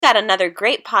got another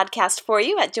great podcast for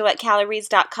you at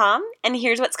JoetteCalories.com, and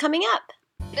here's what's coming up.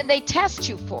 And they test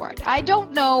you for it. I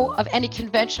don't know of any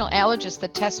conventional allergist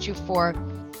that tests you for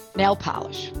nail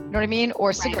polish, you know what I mean?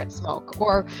 Or cigarette smoke,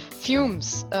 or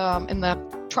fumes in the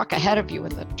truck ahead of you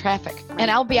in the traffic. And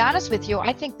I'll be honest with you,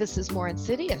 I think this is more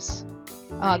insidious,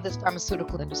 this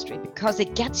pharmaceutical industry, because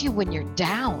it gets you when you're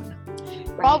down.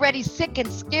 You're already sick and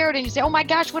scared, and you say, oh my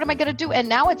gosh, what am I going to do? And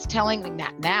now it's telling me,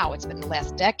 not now, it's been the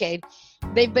last decade,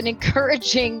 they've been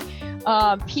encouraging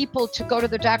people to go to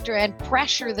their doctor and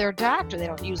pressure their doctor. They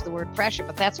don't use the word pressure,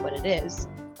 but that's what it is.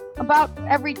 About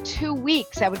every 2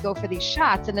 weeks, I would go for these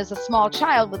shots. And as a small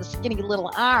child with a skinny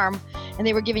little arm, and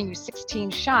they were giving you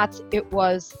 16 shots, it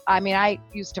was, I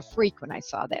used to freak when I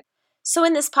saw that. So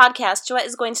in this podcast, Joette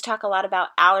is going to talk a lot about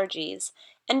allergies.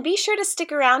 And be sure to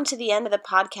stick around to the end of the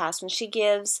podcast when she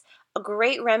gives a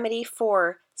great remedy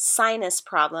for sinus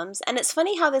problems. And it's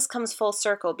funny how this comes full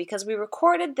circle, because we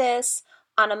recorded this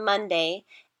on a Monday,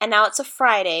 and now it's a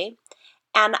Friday.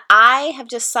 And I have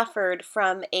just suffered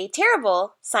from a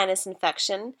terrible sinus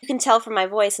infection. You can tell from my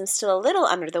voice I'm still a little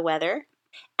under the weather.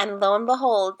 And lo and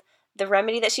behold, the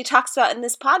remedy that she talks about in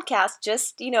this podcast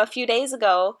just, a few days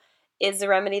ago is the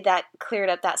remedy that cleared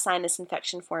up that sinus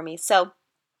infection for me. So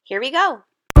here we go.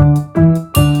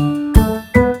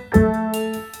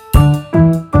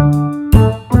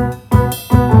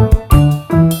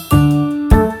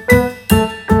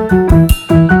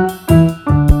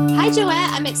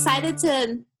 Excited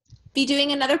to be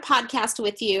doing another podcast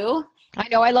with you. I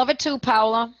know, I love it too,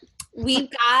 Paula. We've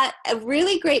got a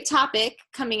really great topic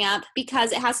coming up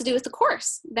because it has to do with the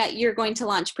course that you're going to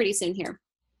launch pretty soon here.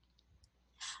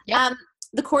 Yep.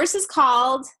 The course is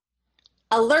called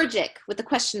Allergic with a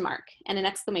question mark and an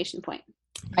exclamation point.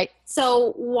 Right.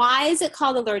 So why is it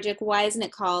called Allergic? Why isn't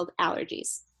it called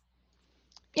Allergies?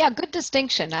 Yeah, good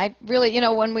distinction. I really,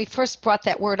 when we first brought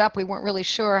that word up, we weren't really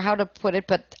sure how to put it,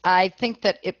 but I think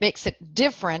that it makes it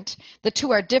different. The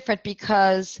two are different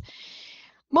because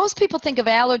most people think of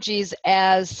allergies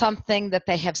as something that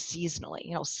they have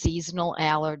seasonally, seasonal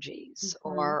allergies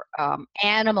or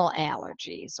animal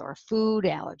allergies or food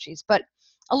allergies. But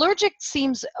allergic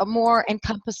seems more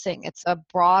encompassing. It's a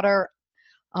broader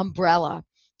umbrella.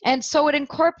 And so it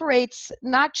incorporates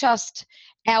not just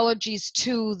allergies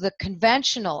to the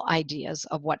conventional ideas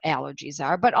of what allergies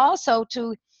are, but also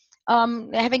to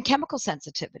having chemical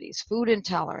sensitivities, food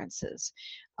intolerances,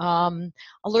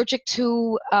 allergic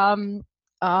to,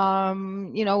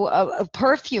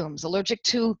 perfumes, allergic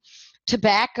to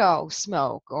tobacco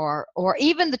smoke, or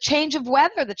even the change of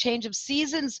weather, the change of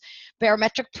seasons,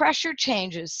 barometric pressure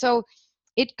changes. So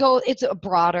it's a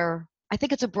broader, I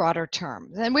think it's a broader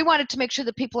term. And we wanted to make sure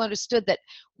that people understood that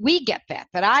we get that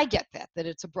I get that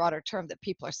it's a broader term that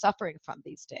people are suffering from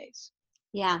these days.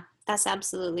 Yeah, that's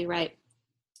absolutely right.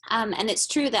 And it's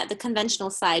true that the conventional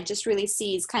side just really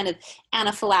sees kind of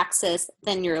anaphylaxis,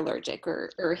 then you're allergic, or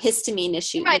histamine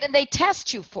issue. Right, and they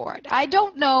test you for it. I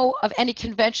don't know of any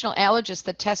conventional allergist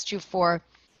that tests you for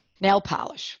nail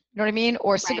polish, you know what I mean?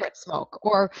 Or cigarette smoke,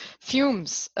 or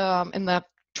fumes in the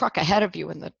truck ahead of you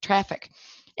in the traffic.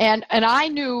 And I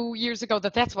knew years ago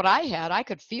that that's what I had. I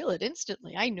could feel it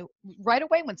instantly. I knew right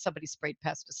away when somebody sprayed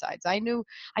pesticides. I knew.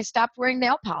 I stopped wearing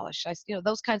nail polish.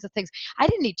 Those kinds of things. I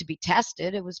didn't need to be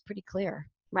tested. It was pretty clear.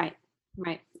 Right,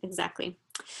 exactly.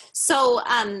 So,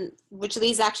 which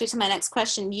leads actually to my next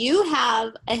question. You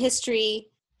have a history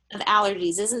of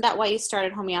allergies. Isn't that why you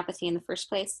started homeopathy in the first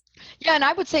place? Yeah, and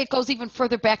I would say it goes even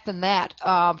further back than that,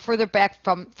 further back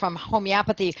from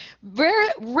homeopathy.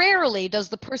 Rarely does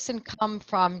the person come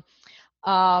from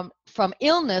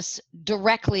illness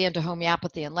directly into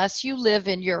homeopathy, unless you live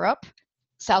in Europe,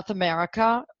 South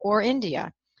America, or India.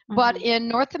 Mm-hmm. But in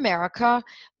North America,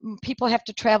 people have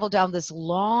to travel down this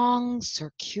long,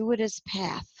 circuitous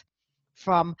path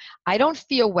from I don't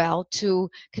feel well to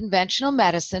conventional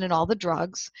medicine and all the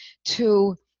drugs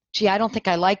to, gee, I don't think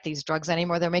I like these drugs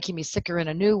anymore. They're making me sicker in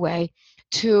a new way,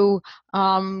 to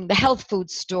the health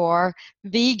food store,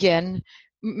 vegan,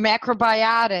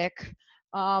 macrobiotic,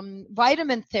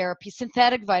 vitamin therapy,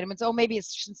 synthetic vitamins. Oh, maybe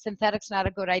synthetic's not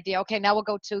a good idea. Okay, now we'll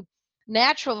go to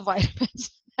natural vitamins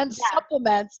and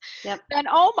supplements. Yep. And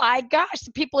oh my gosh,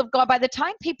 people have gone, by the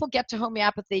time people get to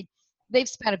homeopathy, they've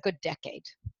spent a good decade.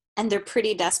 And they're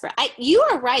pretty desperate. You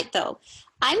are right, though.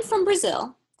 I'm from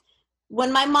Brazil.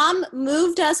 When my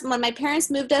parents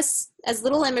moved us as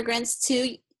little immigrants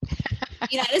to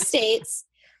United States,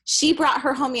 she brought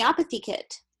her homeopathy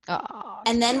kit. Oh,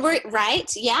 and then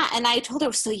and I told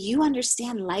her, so you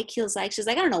understand like heals like? She's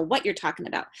like, I don't know what you're talking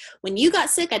about. When you got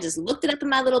sick, I just looked it up in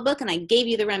my little book and I gave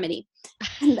you the remedy.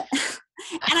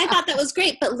 And I thought that was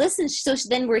great. But listen, so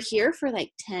then we're here for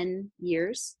like 10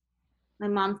 years. My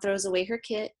mom throws away her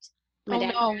kit. My Oh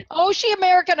dad. no. Oh, she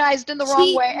Americanized in the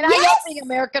wrong way. And I love Yes, being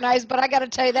Americanized, but I got to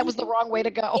tell you, that was the wrong way to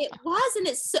go. it was. And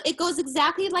it goes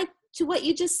exactly like to what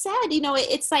you just said. You know,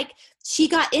 it's like she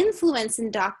got influence in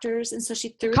doctors. And so she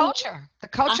threw Culture. The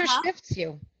culture Uh-huh. shifts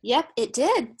you. Yep, it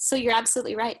did. So you're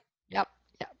absolutely right.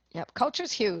 Yep.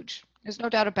 Culture's huge. There's no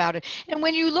doubt about it. And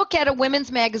when you look at a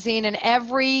women's magazine and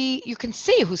you can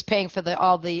see who's paying for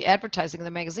all the advertising in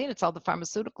the magazine. It's all the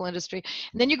pharmaceutical industry.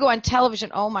 And then you go on television.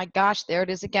 Oh my gosh, there it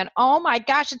is again. Oh my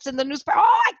gosh, it's in the newspaper.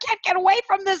 Oh, I can't get away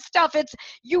from this stuff. It's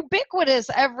ubiquitous.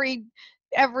 Every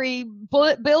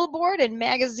billboard and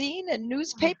magazine and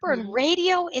newspaper and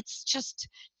radio. It's just,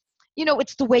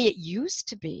 it's the way it used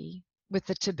to be with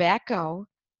the tobacco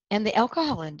and the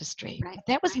alcohol industry. Right.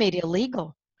 That was made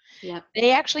illegal. Yep.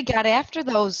 They actually got after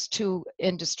those two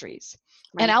industries.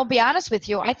 Right. And I'll be honest with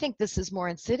you, I think this is more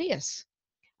insidious,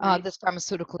 this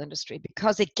pharmaceutical industry,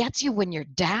 because it gets you when you're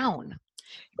down.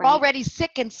 You're already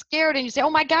sick and scared, and you say, oh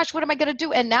my gosh, what am I going to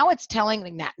do? And now it's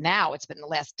not now, it's been the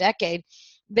last decade.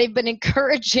 They've been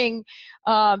encouraging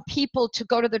people to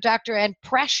go to their doctor and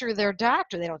pressure their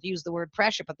doctor. They don't use the word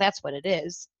pressure, but that's what it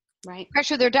is. Right.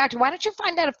 Pressure their doctor. Why don't you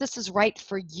find out if this is right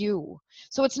for you?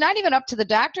 So it's not even up to the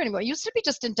doctor anymore. It used to be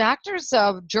just in doctors'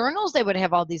 journals, they would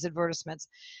have all these advertisements.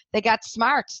 They got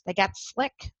smart, they got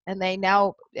slick, and they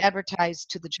now advertise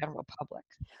to the general public.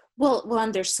 Well,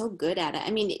 and they're so good at it.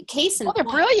 I mean, case in point. They're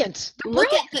brilliant.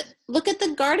 Look at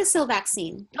the Gardasil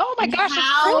vaccine. Oh my gosh,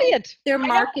 it's brilliant. They're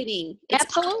marketing. It's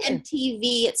absolutely on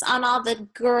MTV. It's on all the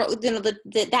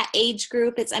that age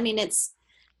group.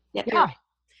 Yeah.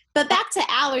 But back to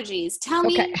allergies. Tell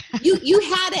me, you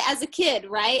had it as a kid,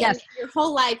 right? Yes. And your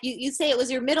whole life. You say it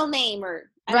was your middle name, or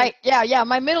right? Yeah.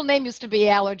 My middle name used to be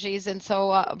allergies, and so,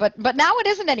 but now it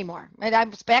isn't anymore. And I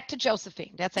was back to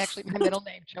Josephine. That's actually my middle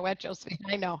name, Joette Josephine.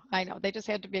 I know. They just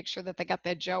had to make sure that they got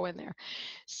that Joe in there.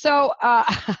 So,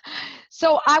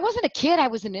 so I wasn't a kid. I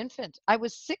was an infant. I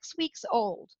was 6 weeks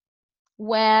old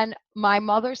when my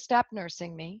mother stopped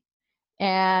nursing me.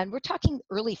 And we're talking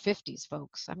early 50s,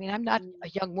 folks. I mean, I'm not a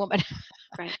young woman.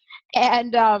 Right.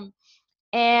 And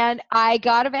I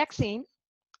got a vaccine,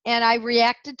 and I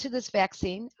reacted to this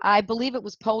vaccine. I believe it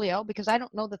was polio, because I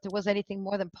don't know that there was anything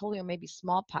more than polio, maybe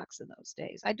smallpox in those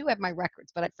days. I do have my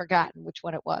records, but I'd forgotten which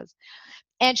one it was.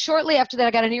 And shortly after that,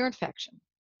 I got an ear infection.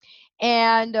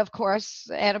 And of course,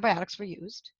 antibiotics were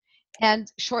used.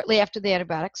 And shortly after the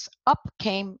antibiotics, up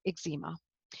came eczema.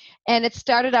 And it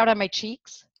started out on my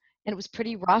cheeks. And it was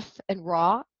pretty rough and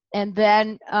raw. And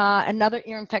then another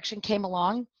ear infection came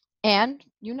along, and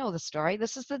you know the story.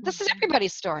 This is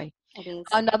everybody's story. It is.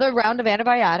 Another round of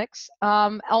antibiotics.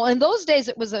 In those days,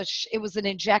 it was an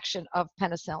injection of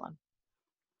penicillin,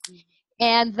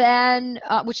 and then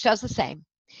which does the same.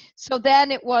 So then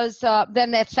it was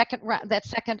that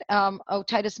second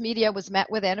otitis media was met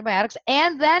with antibiotics,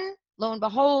 and then lo and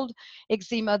behold,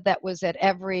 eczema that was at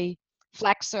every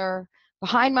flexor,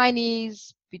 behind my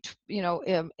knees,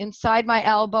 inside my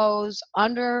elbows,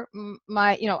 under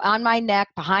my, on my neck,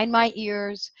 behind my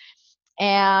ears,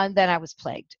 and then I was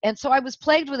plagued. And so I was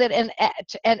plagued with it, and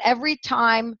every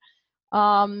time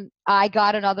I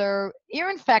got another ear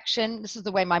infection, this is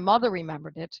the way my mother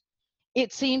remembered it,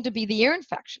 it seemed to be the ear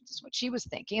infections is what she was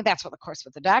thinking. And that's what, of course,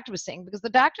 what the doctor was saying, because the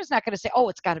doctor's not going to say, oh,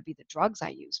 it's got to be the drugs I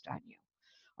used on you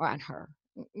or on her.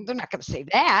 They're not going to say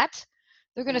that.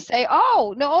 They're going to say,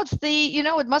 oh, no, it's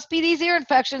it must be these ear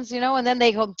infections, and then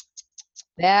they go,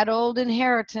 that old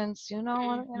inheritance, they're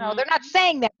not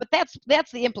saying that, but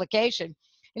that's the implication.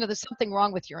 There's something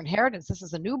wrong with your inheritance. This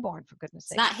is a newborn, for goodness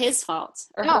sake. It's not his fault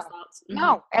or her fault. Mm-hmm.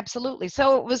 No, absolutely.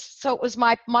 So it was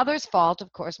my mother's fault,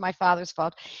 of course, my father's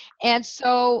fault. And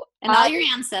so all your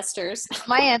ancestors.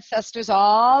 My ancestors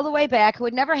all the way back, who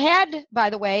had never had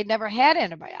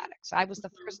antibiotics. I was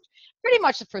pretty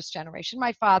much the first generation.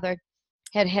 My father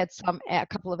had a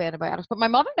couple of antibiotics, but my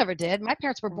mother never did. My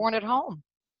parents were born at home.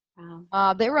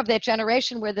 Wow. They were of that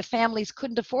generation where the families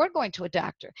couldn't afford going to a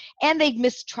doctor, and they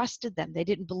mistrusted them. They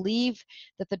didn't believe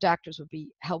that the doctors would be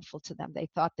helpful to them. They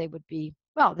thought they would be,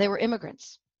 they were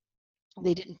immigrants.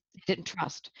 They didn't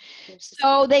trust.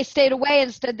 So they stayed away.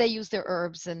 Instead, they used their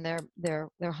herbs and their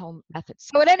home methods.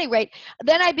 So at any rate,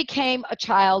 then I became a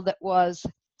child that was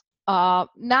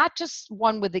not just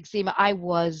one with eczema. I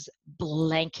was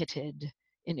blanketed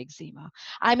in eczema.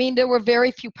 I mean, there were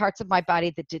very few parts of my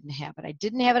body that didn't have it. I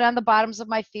didn't have it on the bottoms of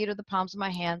my feet or the palms of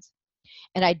my hands,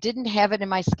 and I didn't have it in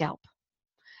my scalp.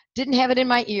 Didn't have it in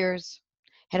my ears.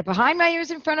 Had it behind my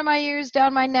ears, in front of my ears,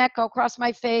 down my neck, across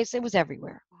my face. It was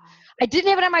everywhere. I didn't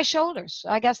have it on my shoulders.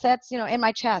 I guess that's, in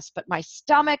my chest, but my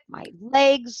stomach, my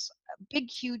legs, big,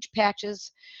 huge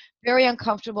patches, very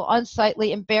uncomfortable,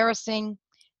 unsightly, embarrassing.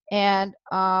 And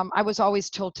I was always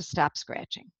told to stop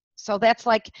scratching. So that's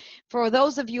like, for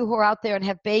those of you who are out there and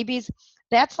have babies,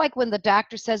 that's like when the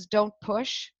doctor says, don't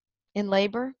push in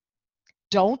labor.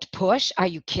 Don't push? Are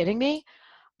you kidding me?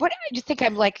 What, you think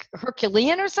I'm like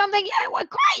Herculean or something? Yeah, well,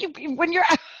 great. When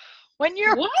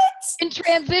you're What? in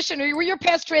transition, or when you're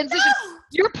past transition,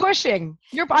 you're pushing.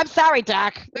 I'm sorry,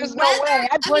 Doc. There's no way.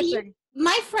 I'm pushing.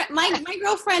 My friend, my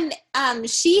girlfriend,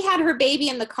 she had her baby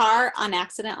in the car on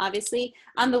accident, obviously,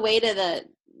 on the way to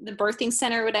the birthing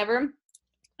center or whatever.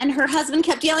 And her husband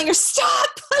kept yelling her, stop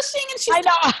pushing. And she's I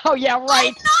know. Oh, yeah, right.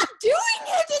 I'm not doing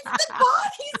it. It's the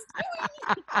body's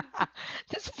doing it.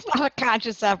 This is not a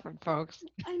conscious effort, folks.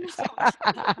 I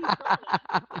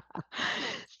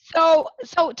know.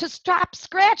 So to stop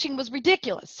scratching was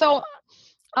ridiculous. So,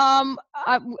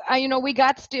 we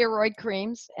got steroid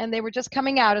creams, and they were just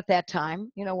coming out at that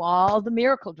time. All the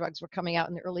miracle drugs were coming out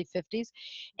in the early 50s.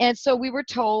 And so we were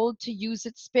told to use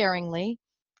it sparingly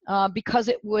because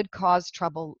it would cause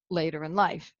trouble later in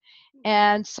life.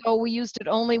 And so we used it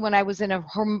only when I was in a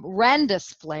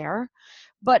horrendous flare.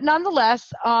 But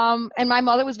nonetheless, and my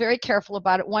mother was very careful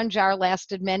about it. One jar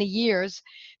lasted many years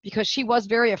because she was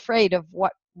very afraid of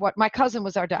what my cousin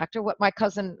was our doctor, what my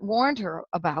cousin warned her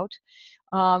about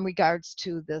regards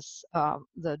to this,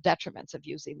 the detriments of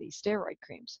using these steroid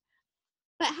creams.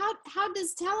 But how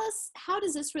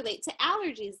does this relate to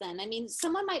allergies then? I mean,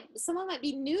 someone might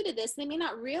be new to this. They may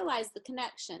not realize the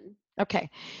connection. Okay.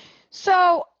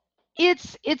 So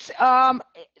it's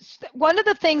one of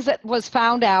the things that was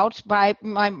found out by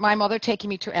my mother taking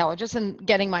me to allergists and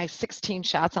getting my 16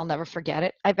 shots. I'll never forget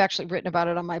it. I've actually written about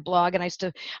it on my blog, and I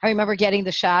remember getting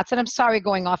the shots, and I'm sorry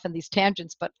going off in these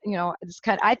tangents, but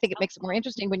I think it makes it more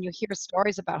interesting when you hear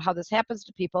stories about how this happens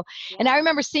to people. Yeah. And I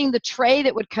remember seeing the tray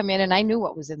that would come in, and I knew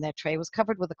what was in that tray. It was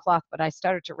covered with a cloth, but I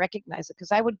started to recognize it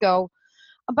because I would go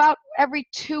about every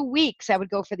 2 weeks. I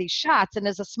would go for these shots, and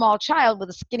as a small child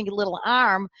with a skinny little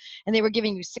arm, and they were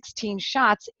giving you 16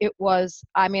 shots, it was,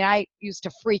 I used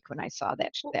to freak when I saw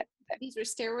that. These were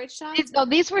steroid shots? No,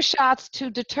 these were shots to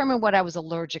determine what I was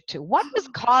allergic to. What was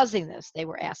causing this, they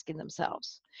were asking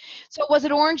themselves. So was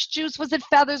it orange juice? Was it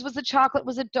feathers? Was it chocolate?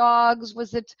 Was it dogs?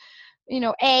 Was it,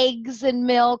 eggs and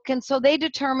milk? And so they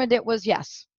determined it was,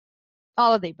 yes,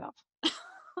 all of the above.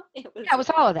 It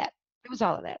was all of that. It was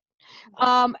all of that.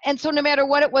 And so no matter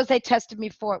what it was they tested me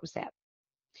for, it was that.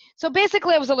 So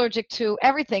basically I was allergic to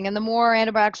everything, and the more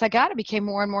antibiotics I got, I became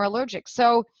more and more allergic.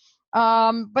 So,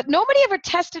 but nobody ever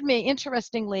tested me,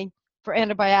 interestingly, for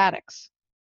antibiotics,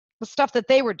 the stuff that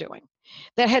they were doing,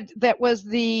 that was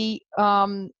the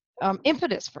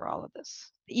impetus for all of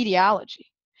this, the etiology.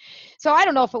 So I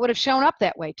don't know if it would have shown up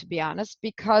that way, to be honest,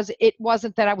 because it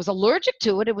wasn't that I was allergic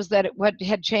to it. It was that it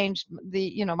had changed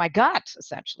my gut,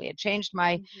 essentially. It changed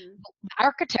my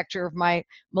architecture of my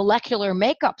molecular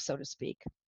makeup, so to speak.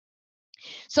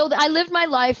 So I lived my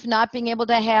life not being able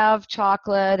to have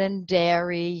chocolate and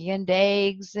dairy and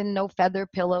eggs and no feather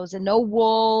pillows and no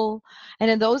wool. And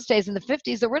in those days, in the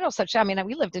 50s, there were no such,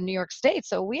 we lived in New York State,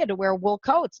 so we had to wear wool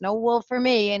coats, no wool for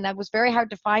me. And it was very hard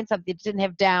to find something that didn't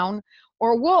have down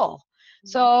or wool.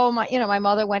 So my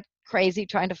mother went crazy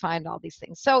trying to find all these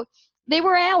things. So they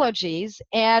were allergies,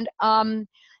 and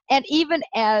even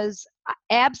as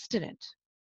abstinent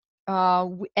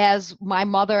as my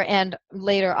mother and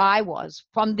later I was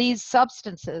from these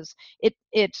substances, it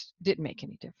didn't make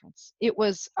any difference. It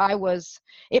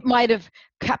might have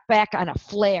cut back on a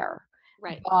flare,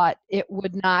 right? But it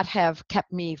would not have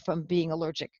kept me from being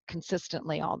allergic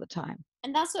consistently all the time.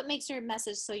 And that's what makes your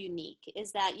message so unique,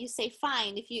 is that you say,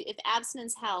 fine, if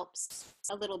abstinence helps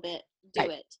a little bit, do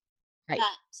it. Right.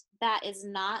 That is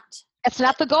not. That's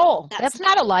not the goal. That's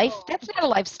not a life. That's not a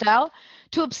lifestyle.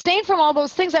 To abstain from all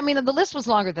those things, the list was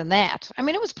longer than that.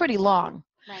 It was pretty long.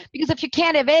 Right. Because if you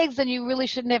can't have eggs, then you really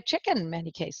shouldn't have chicken in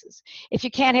many cases. If you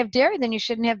can't have dairy, then you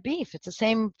shouldn't have beef. It's the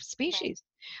same species.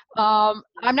 Right.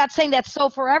 I'm not saying that's so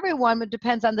for everyone. It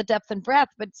depends on the depth and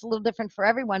breadth, but it's a little different for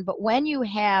everyone. But when you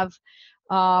have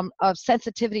a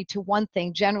sensitivity to one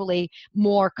thing, generally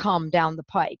more come down the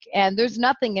pike. And there's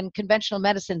nothing in conventional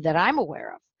medicine that I'm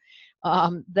aware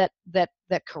of that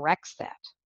corrects that.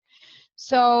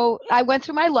 So I went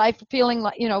through my life feeling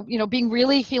like, feeling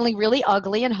really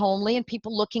ugly and homely, and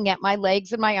people looking at my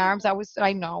legs and my arms.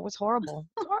 I know it was horrible.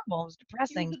 It was horrible. It was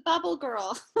depressing. The bubble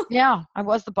girl. Yeah, I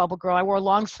was the bubble girl. I wore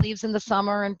long sleeves in the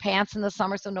summer and pants in the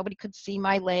summer, so nobody could see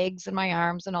my legs and my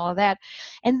arms and all of that.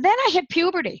 And then I hit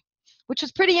puberty, which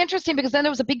was pretty interesting because then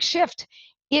there was a big shift.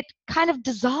 it kind of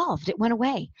dissolved. It went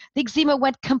away. The eczema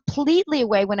went completely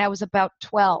away when I was about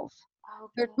 12.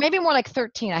 Or Okay. maybe more like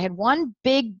 13. I had one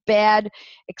big bad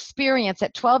experience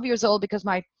at 12 years old because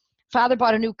my father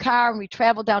bought a new car and we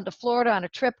traveled down to Florida on a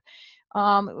trip.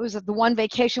 It was the one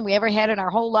vacation we ever had in our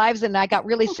whole lives, and I got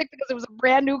really sick because it was a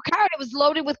brand new car. It was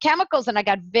loaded with chemicals, and I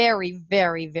got very,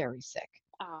 very, very sick.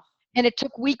 Oh. And it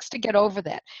took weeks to get over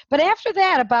that. But after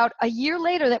that, about a year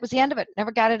later, that was the end of it.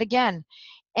 Never got it again.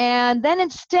 And then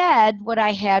instead, what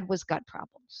I had was gut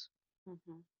problems.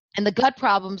 Mm-hmm. And the gut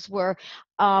problems were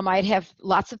I'd have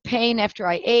lots of pain after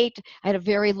I ate. I had a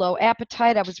very low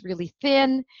appetite. I was really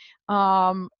thin.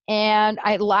 And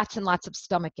I had lots and lots of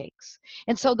stomach aches.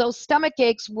 And so those stomach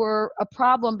aches were a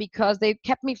problem because they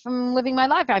kept me from living my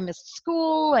life. I missed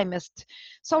school. I missed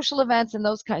social events and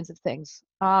those kinds of things.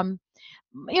 I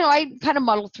kind of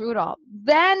muddled through it all.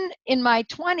 Then in my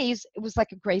 20s, it was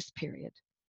like a grace period.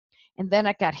 And then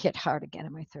I got hit hard again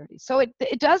in my 30s. So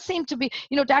it does seem to be,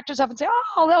 doctors often say,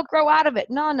 oh, they'll grow out of it.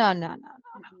 No.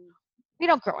 Mm-hmm. We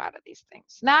don't grow out of these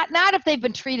things. Not if they've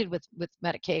been treated with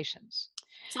medications.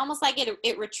 It's almost like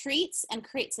it retreats and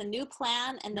creates a new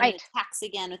plan, and then Right. it attacks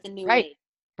again with a new Right. wave.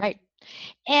 Right.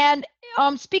 And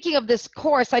speaking of this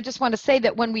course, I just want to say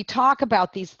that when we talk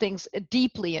about these things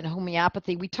deeply in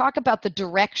homeopathy, we talk about the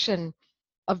direction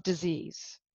of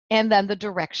disease and then the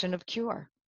direction of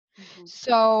cure. Mm-hmm.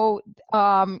 So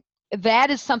that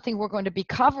is something we're going to be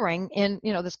covering in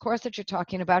this course that you're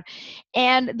talking about.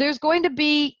 And there's going to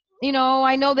be,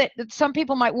 I know that some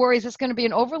people might worry, is this going to be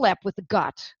an overlap with the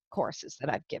gut courses that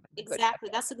I've given? Exactly.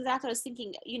 That's exactly what I was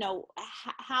thinking.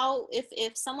 How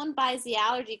if someone buys the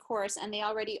allergy course and they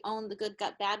already own the good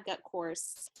gut, bad gut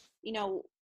course,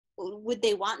 would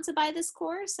they want to buy this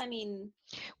course? I mean,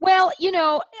 well,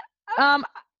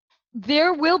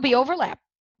 there will be overlap,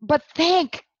 but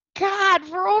thank God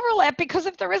for overlap, because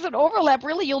if there isn't overlap,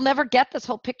 really, you'll never get this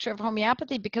whole picture of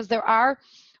homeopathy, because there are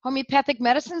homeopathic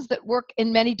medicines that work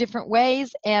in many different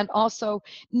ways and also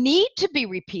need to be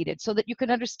repeated so that you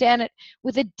can understand it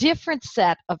with a different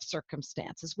set of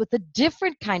circumstances, with a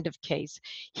different kind of case.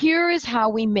 Here is how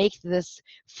we make this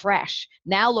fresh.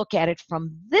 Now look at it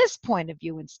from this point of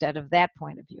view instead of that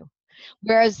point of view.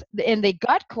 Whereas in the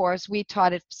gut course, we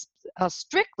taught it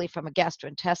strictly from a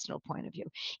gastrointestinal point of view.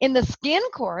 In the skin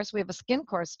course, we have a skin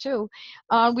course too.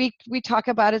 We talk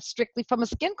about it strictly from a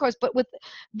skin course. But with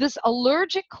this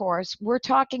allergic course, we're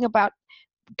talking about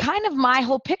kind of my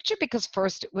whole picture, because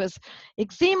first it was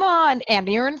eczema and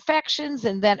ear infections,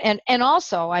 and then and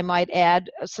also I might add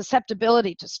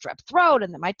susceptibility to strep throat,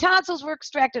 and then my tonsils were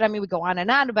extracted. I mean, we go on and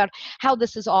on about how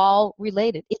this is all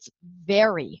related. It's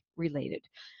very related.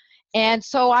 And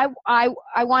so I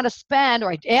want to spend,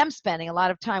 or I am spending a lot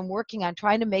of time working on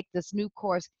trying to make this new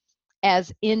course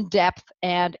as in-depth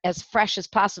and as fresh as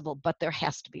possible, but there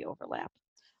has to be overlap.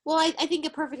 Well, I think a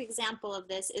perfect example of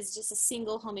this is just a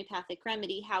single homeopathic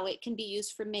remedy, how it can be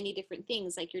used for many different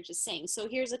things, like you're just saying. So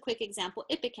here's a quick example,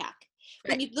 Ipecac.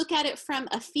 When you look at it from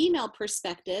a female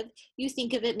perspective, you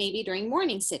think of it maybe during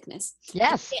morning sickness.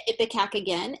 Yes. Ipecac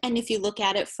again. And if you look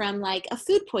at it from like a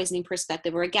food poisoning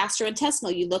perspective or a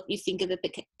gastrointestinal, you think of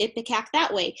Ipecac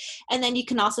that way. And then you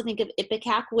can also think of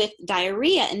Ipecac with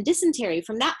diarrhea and dysentery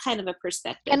from that kind of a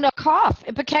perspective. And a cough.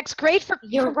 Ipecac's great for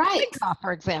right. cough,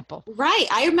 for example. Right.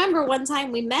 I remember one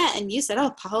time we met and you said,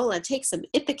 oh, Paola, take some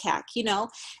Ipecac,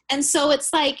 And so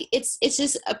it's like, it's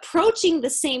just approaching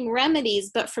the same remedies,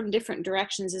 but from different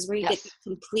directions is where you get the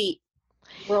complete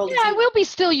world. Yeah, I will be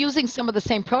still using some of the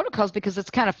same protocols, because it's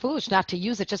kind of foolish not to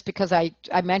use it just because I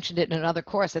mentioned it in another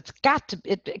course. It got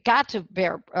to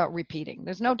bear repeating.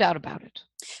 There's no doubt about it.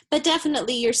 But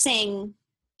definitely you're saying,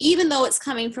 even though it's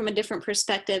coming from a different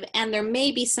perspective and there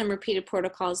may be some repeated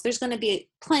protocols, there's going to be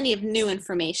plenty of new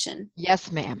information.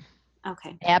 Yes, ma'am.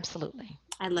 Okay. Absolutely.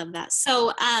 I love that.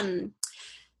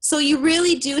 So you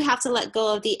really do have to let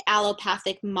go of the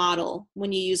allopathic model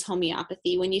when you use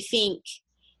homeopathy. When you think,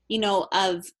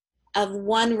 of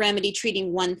one remedy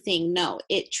treating one thing. No,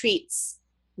 it treats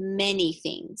many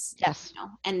things. Yes.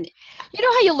 And you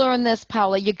know how you learn this,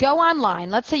 Paola? You go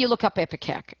online. Let's say you look up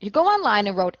Ipecac. You go online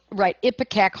and write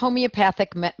Ipecac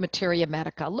homeopathic materia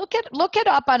medica. Look it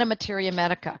up on a materia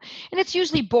medica, and it's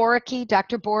usually Boricke,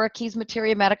 Dr. Boricke's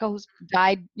materia medica, who's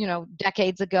died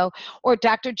decades ago, or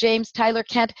Dr. James Tyler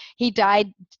Kent. He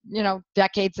died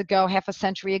decades ago, half a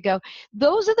century ago.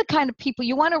 Those are the kind of people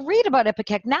you want to read about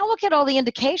Ipecac. Now look at all the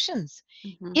indications.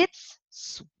 Mm-hmm. It's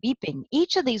sweeping.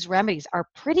 Each of these remedies are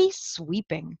pretty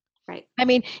sweeping. Right. I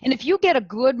mean, and if you get a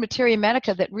good materia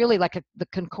medica that really, like the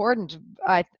concordant,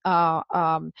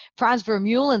 Franz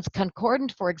Vermeulen's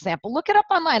concordant, for example, look it up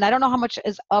online. I don't know how much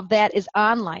of that is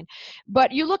online,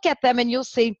 but you look at them and you'll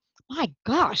see, my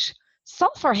gosh,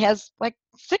 sulfur has like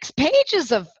 6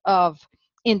 pages of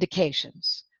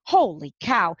indications. Holy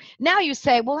cow. Now you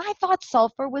say, well, I thought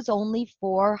sulfur was only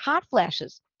for hot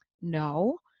flashes.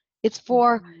 No, it's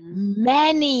for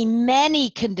many, many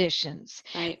conditions.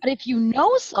 Right. But if you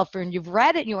know sulfur and you've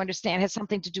read it and you understand it has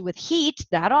something to do with heat,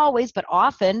 not always, but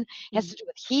often has to do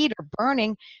with heat or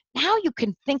burning, now you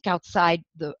can think outside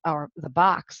the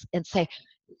box and say,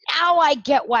 now I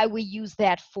get why we use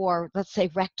that for, let's say,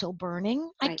 rectal burning.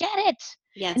 I get it.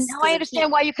 Yes. And now I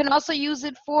understand why you can also use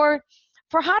it for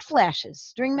hot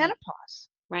flashes during menopause.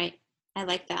 Right. I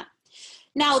like that.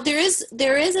 Now, there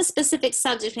is a specific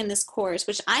subject in this course,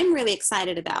 which I'm really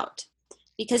excited about,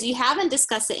 because you haven't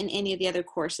discussed it in any of the other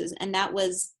courses, and that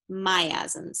was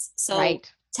miasms. So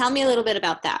tell me a little bit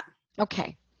about that.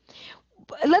 Okay.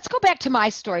 Let's go back to my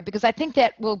story, because I think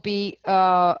that will be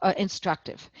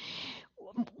instructive.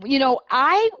 You know,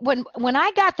 when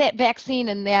I got that vaccine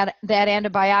and that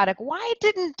antibiotic, why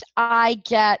didn't I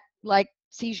get like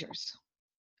seizures?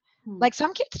 Like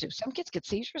some kids do. Some kids get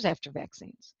seizures after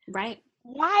vaccines. Right.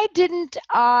 Why didn't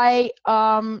I?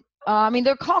 I mean,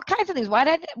 there are all kinds of things. Why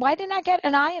didn't I get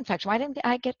an eye infection? Why didn't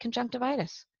I get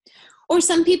conjunctivitis? Or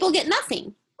some people get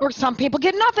nothing. Or some people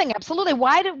get nothing. Absolutely.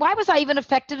 Why was I even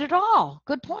affected at all?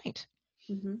 Good point.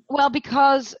 Mm-hmm. Well,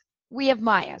 because we have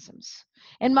miasms,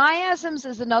 and miasms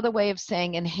is another way of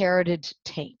saying inherited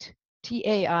taint.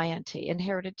 TAINT,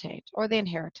 inherited taint, or the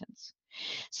inheritance.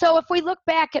 So if we look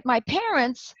back at my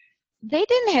parents, they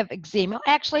didn't have eczema.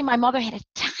 Actually, my mother had a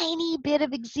tiny bit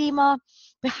of eczema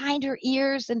behind her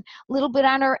ears and a little bit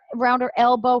around her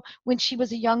elbow when she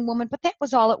was a young woman, but that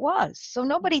was all it was. So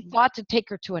nobody thought to take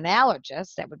her to an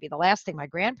allergist. That would be the last thing my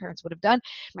grandparents would have done.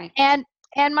 Right. And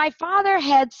my father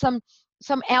had some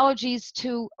allergies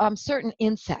to certain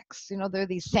insects. You know, there are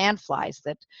these sandflies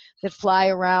that fly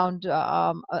around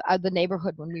the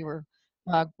neighborhood when we were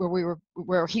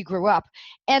where he grew up,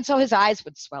 and so his eyes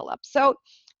would swell up. So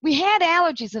we had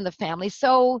allergies in the family.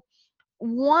 So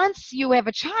once you have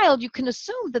a child, you can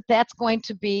assume that that's going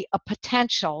to be a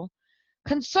potential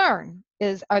concern,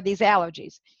 are these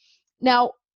allergies.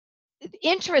 Now,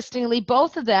 interestingly,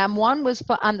 both of them, one was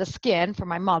on the skin for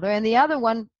my mother, and the other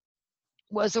one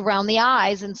was around the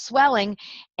eyes and swelling,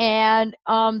 and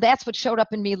that's what showed up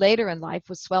in me later in life,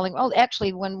 was swelling. Oh,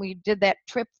 actually, when we did that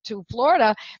trip to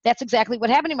Florida, that's exactly what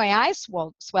happened. My eyes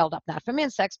swelled up, not from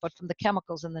insects, but from the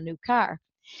chemicals in the new car.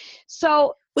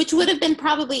 So, which would have been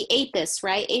probably Apis,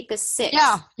 right? Apis 6.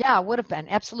 Yeah, would have been,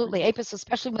 absolutely. Apis,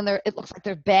 especially when it looks like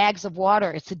they're bags of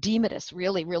water. It's edematous,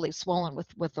 really, really swollen with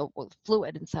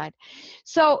fluid inside.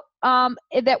 So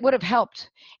that would have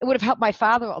helped. It would have helped my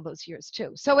father all those years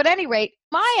too. So at any rate,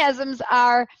 miasms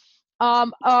are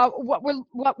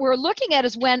what we're looking at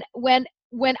is when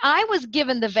I was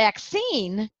given the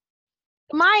vaccine,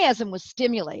 the miasm was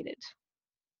stimulated.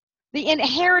 The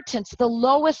inheritance, the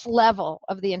lowest level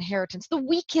of the inheritance, the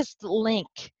weakest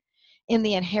link in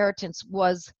the inheritance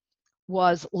was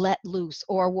let loose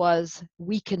or was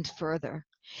weakened further.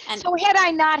 And so had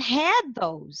I not had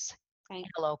those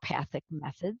allopathic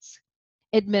methods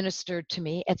administered to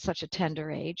me at such a tender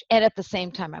age, and at the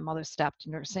same time my mother stopped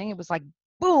nursing, it was like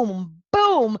boom,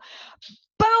 boom,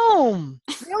 boom.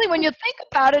 Really, when you think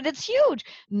about it, it's huge.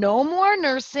 No more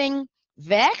nursing,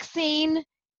 vaccine,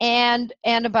 and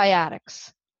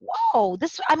antibiotics. Whoa,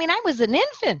 I was an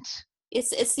infant.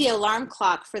 It's the alarm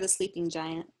clock for the sleeping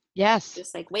giant. Yes.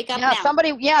 Just like, wake up now.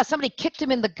 Somebody kicked him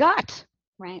in the gut.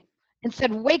 Right. And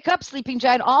said, wake up, sleeping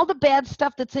giant. All the bad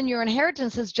stuff that's in your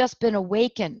inheritance has just been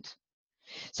awakened.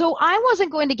 So I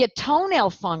wasn't going to get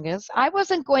toenail fungus. I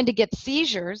wasn't going to get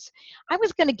seizures. I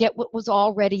was going to get what was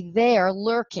already there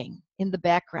lurking in the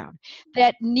background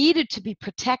that needed to be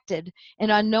protected. And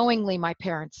unknowingly, my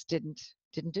parents didn't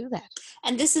do that.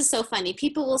 And this is so funny.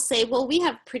 People will say, well, we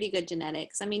have pretty good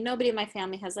genetics. I mean, nobody in my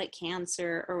family has like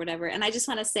cancer or whatever. And I just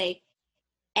want to say,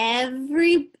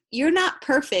 you're not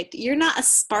perfect. You're not a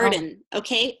Spartan.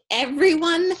 Okay.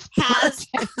 Everyone has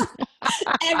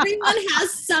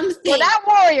something. We're not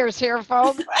warriors here,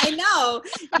 folks. I know.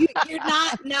 You're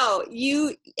not. No,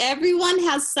 everyone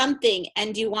has something.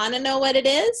 And do you want to know what it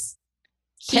is?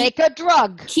 Take a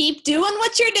drug. Keep doing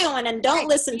what you're doing and don't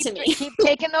listen to me. Keep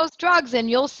taking those drugs and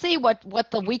you'll see what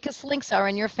the weakest links are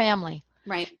in your family.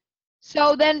 Right.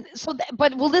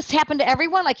 But will this happen to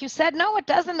everyone? Like you said, no, it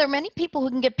doesn't. There are many people who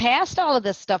can get past all of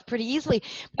this stuff pretty easily.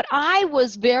 But I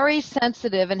was very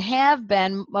sensitive and have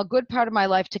been a good part of my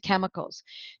life to chemicals,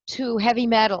 to heavy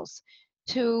metals,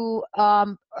 to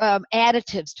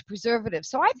additives, to preservatives.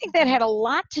 So I think that had a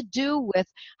lot to do with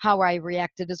how I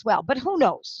reacted as well. But who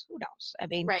knows? Who knows? I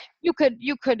mean, Right. you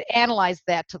could analyze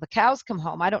that till the cows come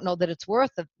home. I don't know that it's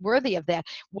worthy of that.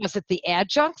 Was it the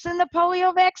adjuncts in the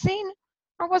polio vaccine?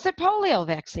 Or was it polio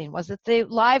vaccine? Was it the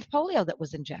live polio that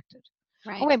was injected?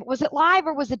 Right. Oh, wait, was it live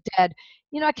or was it dead?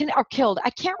 Or killed. I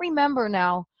can't remember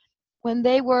now when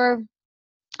they were,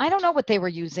 I don't know what they were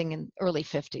using in early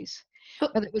 50s.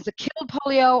 Whether it was a killed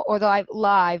polio or the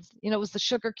live, it was the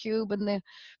sugar cube and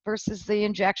versus the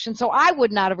injection. So I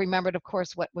would not have remembered, of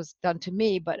course, what was done to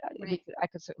me, but Right. I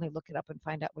could certainly look it up and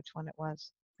find out which one it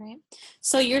was. Right.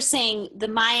 So you're saying the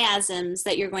miasms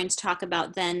that you're going to talk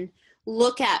about then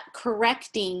look at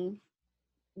correcting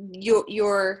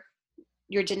your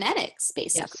genetics,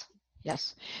 basically.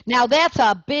 Yes. Now that's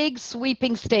a big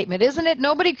sweeping statement, isn't it?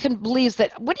 Nobody can believe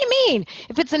that. What do you mean?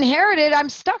 If it's inherited, I'm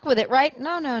stuck with it, right?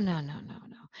 No.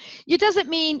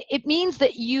 It means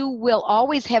that you will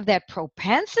always have that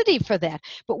propensity for that,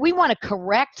 but we want to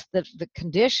correct the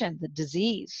condition, the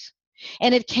disease.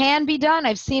 And it can be done.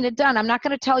 I've seen it done. I'm not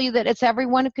going to tell you that it's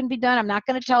everyone who can be done. I'm not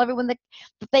going to tell everyone that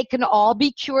they can all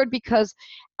be cured, because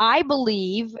I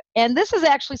believe, and this is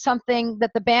actually something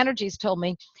that the Banerjees told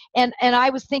me, and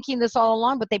I was thinking this all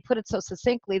along, but they put it so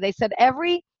succinctly. They said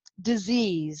every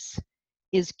disease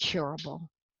is curable.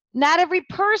 Not every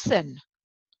person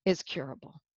is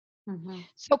curable. Mm-hmm.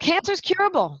 So cancer is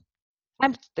curable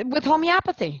with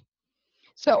homeopathy.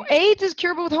 So AIDS is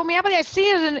curable with homeopathy. I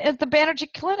see it at the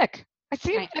Banerjee Clinic. I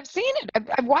see it. I've seen it.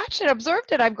 I've watched it,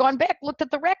 observed it. I've gone back, looked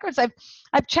at the records. I've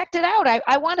checked it out.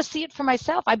 I want to see it for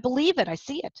myself. I believe it. I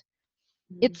see it.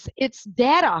 Mm-hmm. It's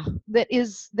data that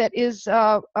is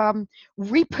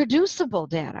reproducible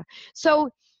data.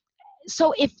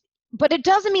 But it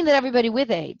doesn't mean that everybody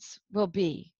with AIDS will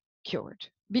be cured,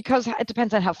 because it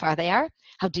depends on how far they are,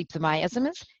 how deep the miasm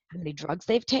is, how many drugs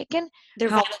they've taken. Their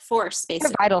vital force, basically.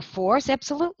 Their vital force,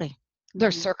 absolutely. Mm-hmm.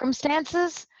 Their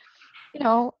circumstances.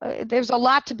 There's a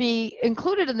lot to be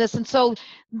included in this. And so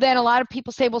then a lot of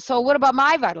people say, well, so what about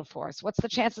my vital force? What's the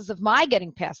chances of my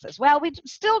getting past this? Well, we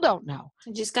still don't know.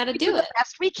 You just got to do it. The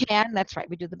best we can. That's right.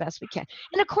 We do the best we can.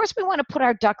 And of course, we want to put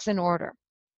our ducks in order.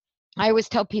 I always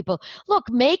tell people, look,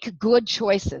 make good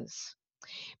choices.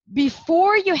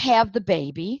 Before you have the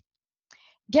baby,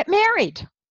 get married.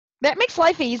 That makes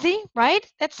life easy, right?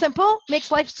 That's simple. Makes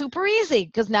life super easy,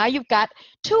 because now you've got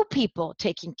two people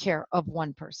taking care of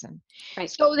one person.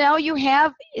 Right. So now you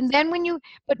have, and then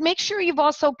but make sure you've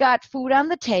also got food on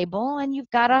the table and you've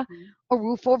got a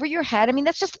roof over your head. I mean,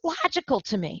 that's just logical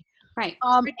to me. Right.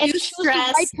 And choose the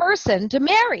right person to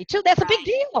marry too. That's a big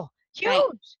deal.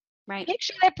 Huge. Right. Make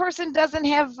sure that person doesn't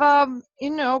have,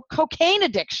 cocaine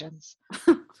addictions.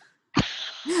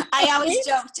 I always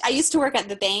joked. I used to work at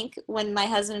the bank when my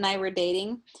husband and I were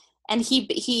dating, and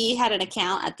he had an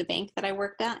account at the bank that I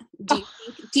worked at. Do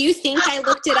you think I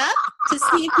looked it up to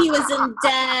see if he was in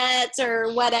debt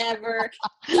or whatever?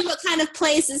 What kind of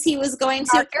places he was going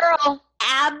to? Girl.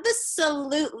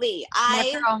 Absolutely.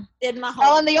 I did my homework.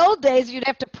 Well, in the old days, you'd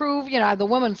have to prove, the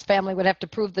woman's family would have to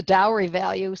prove the dowry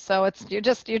value. So you're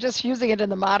just using it in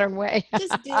the modern way.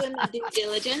 Just doing the due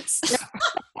diligence.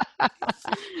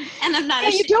 And I'm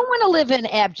not you don't want to live in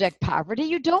abject poverty.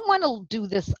 You don't want to do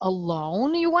this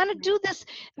alone. You want to do this.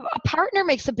 A partner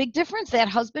makes a big difference. That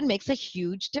husband makes a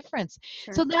huge difference.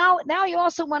 Sure. So now you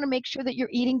also want to make sure that you're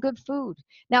eating good food.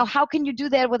 Now, how can you do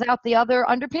that without the other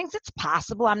underpinnings? It's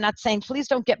possible. I'm not saying, please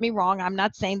don't get me wrong. I'm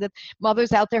not saying that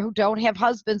mothers out there who don't have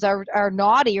husbands are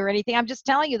naughty or anything. I'm just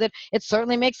telling you that it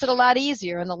certainly makes it a lot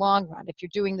easier in the long run if you're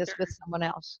doing this with someone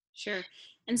else. Sure.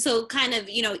 And so kind of,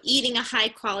 eating a high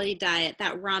quality diet,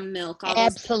 that raw milk, all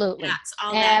absolutely.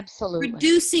 All absolutely. That,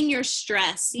 reducing your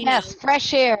stress. Yes,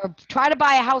 fresh air. Try to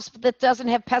buy a house that doesn't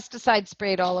have pesticide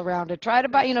sprayed all around it. Try to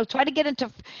buy, try to get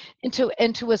into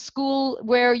a school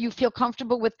where you feel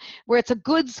comfortable with, where it's a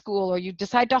good school, or you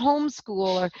decide to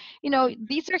homeschool, or,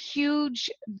 these are huge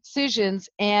decisions,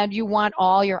 and you want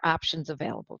all your options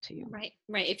available to you. Right.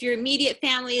 If your immediate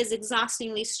family is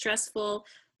exhaustingly stressful,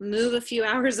 move a few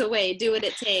hours away, do what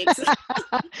it takes.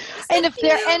 and if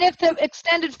the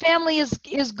extended family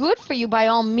is good for you, by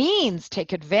all means,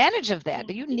 take advantage of that.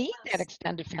 You need that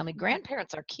extended family.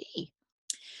 Grandparents are key.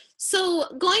 So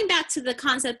going back to the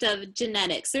concept of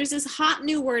genetics, there's this hot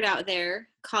new word out there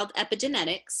called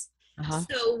epigenetics. Uh-huh.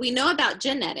 So we know about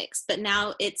genetics, but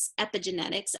now it's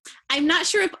epigenetics. I'm not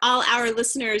sure if all our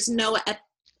listeners know what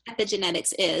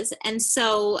epigenetics is. And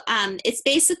so it's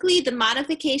basically the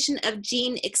modification of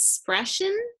gene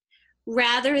expression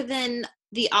rather than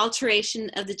the alteration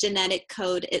of the genetic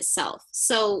code itself.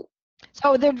 So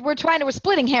we're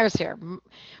splitting hairs here.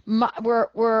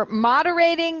 We're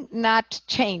moderating, not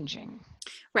changing.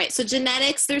 Right. So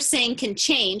genetics, they're saying, can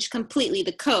change completely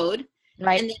the code.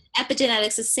 Right. And then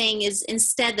epigenetics is saying is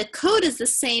instead the code is the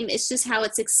same. It's just how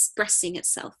it's expressing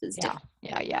itself is different.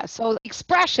 Yeah. So the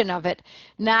expression of it,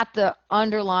 not the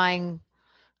underlying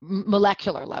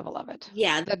molecular level of it.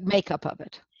 Yeah. The makeup of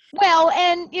it. Well,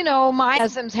 and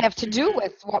miasms have to do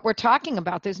with what we're talking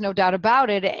about. There's no doubt about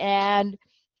it. And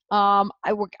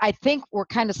I think we're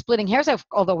kind of splitting hairs,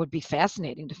 although it would be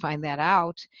fascinating to find that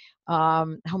out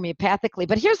homeopathically.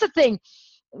 But here's the thing.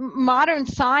 Modern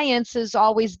science is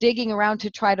always digging around to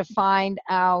try to find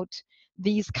out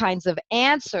these kinds of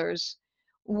answers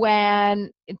when,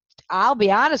 I'll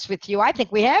be honest with you, I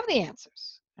think we have the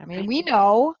answers. I mean, we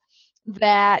know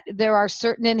that there are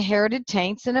certain inherited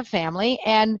taints in a family,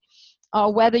 and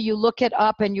whether you look it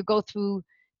up and you go through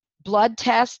blood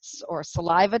tests or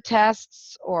saliva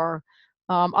tests or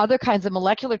other kinds of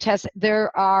molecular tests,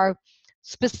 there are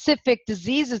specific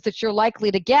diseases that you're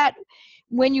likely to get.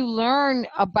 When you learn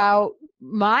about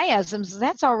miasms,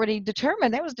 that's already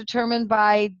determined. That was determined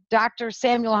by Dr.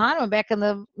 Samuel Hahnemann back in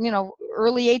the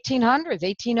early 1800s,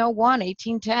 1801,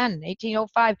 1810,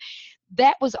 1805.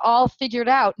 That was all figured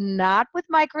out, not with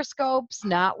microscopes,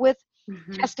 not with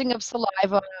testing of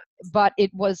saliva, but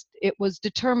it was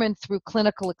determined through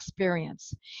clinical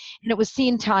experience, and it was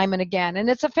seen time and again. And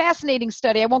it's a fascinating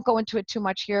study. I won't go into it too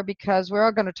much here because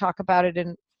we're going to talk about it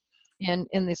in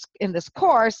this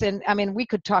course. And I mean, we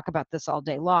could talk about this all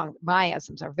day long.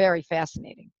 Miasms are very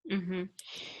fascinating.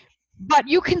 But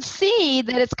you can see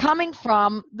that it's coming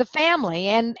from the family.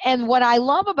 And what I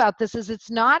love about this is it's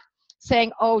not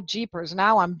saying, oh, jeepers,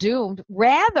 now I'm doomed.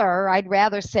 I'd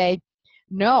rather say,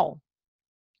 no,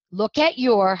 look at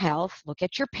your health, look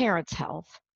at your parents' health,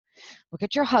 look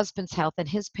at your husband's health and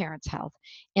his parents' health.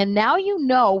 And now you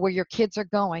know where your kids are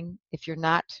going if you're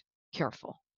not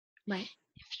careful. Right.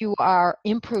 If you are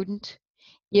imprudent,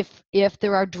 if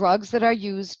there are drugs that are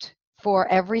used for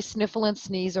every sniffle and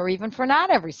sneeze, or even for not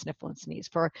every sniffle and sneeze,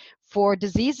 for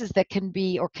diseases that can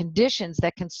be, or conditions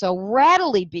that can so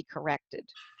readily be corrected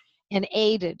and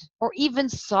aided, or even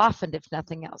softened, if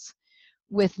nothing else,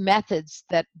 with methods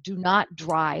that do not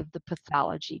drive the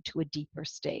pathology to a deeper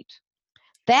state.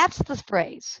 That's the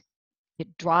phrase. It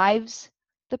drives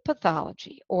the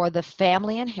pathology or the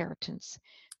family inheritance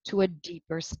to a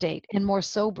deeper state and more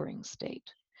sobering state.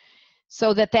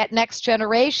 So that next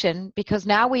generation, because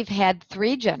now we've had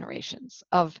 3 generations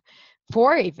of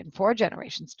four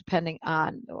generations, depending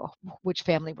on which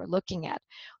family we're looking at,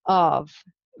 of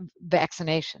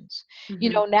vaccinations.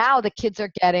 Now the kids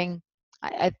are getting,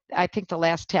 I think the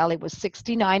last tally was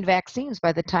 69 vaccines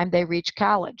by the time they reach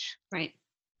college. Right.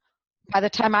 By the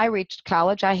time I reached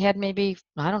college, I had maybe,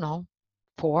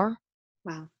 4.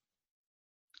 Wow.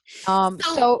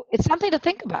 So it's something to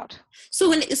think about.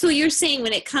 So you're saying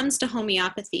when it comes to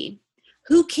homeopathy,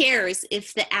 who cares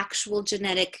if the actual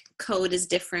genetic code is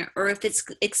different or if it's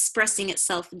expressing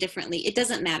itself differently? It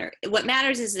doesn't matter. What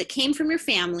matters is it came from your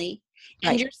family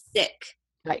and you're sick.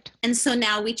 Right. And so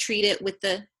now we treat it with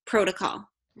the protocol.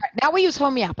 Right. Now we use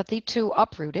homeopathy to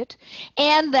uproot it.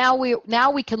 And now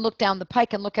we can look down the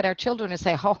pike and look at our children and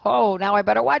say, ho, now I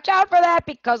better watch out for that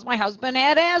because my husband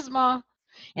had asthma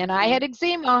and I had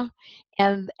eczema.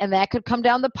 And that could come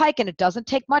down the pike, and it doesn't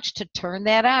take much to turn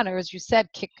that on. Or as you said,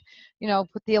 put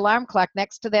the alarm clock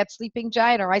next to that sleeping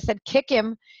giant. Or I said, kick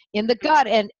him in the gut,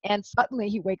 and suddenly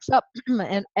he wakes up,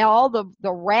 and all the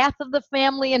wrath of the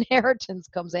family inheritance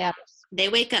comes at us. They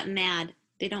wake up mad.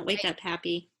 They don't wake up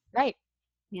happy. Right.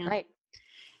 Yeah. Right.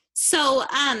 So,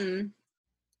 I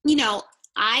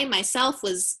myself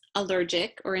was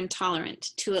allergic or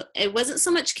intolerant to it. Wasn't so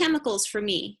much chemicals for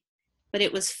me, but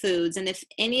it was foods. And if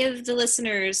any of the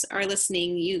listeners are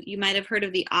listening, you might have heard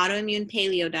of the autoimmune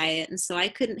paleo diet. And so I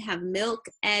couldn't have milk,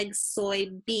 eggs, soy,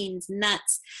 beans,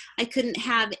 nuts. I couldn't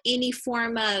have any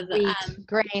form of wheat,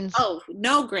 grains. Oh,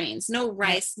 no grains, no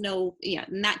rice, no,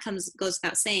 and that goes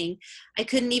without saying. I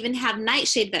couldn't even have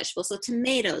nightshade vegetables, so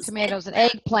tomatoes and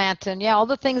eggplant and all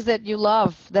the things that you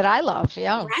love, that I love.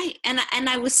 Yeah. Right. And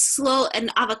I was slow,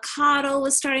 and avocado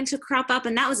was starting to crop up,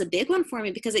 and that was a big one for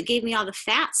me because it gave me all the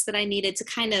fats that I needed to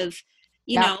kind of,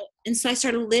 and so I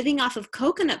started living off of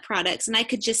coconut products, and I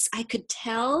could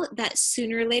tell that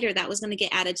sooner or later that was going to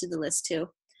get added to the list too.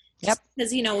 Yep. Because,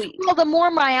 the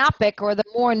more myopic or the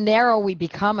more narrow we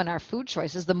become in our food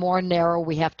choices, the more narrow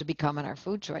we have to become in our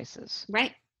food choices.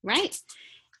 Right. Right.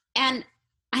 And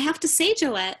I have to say,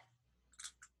 Joette,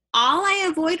 all I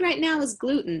avoid right now is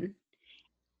gluten.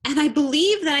 And I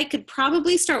believe that I could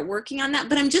probably start working on that,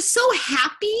 but I'm just so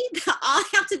happy that all I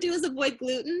have to do is avoid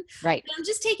gluten. Right. I'm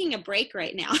just taking a break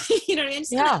right now. You know what I mean? I'm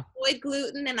just Yeah. gonna avoid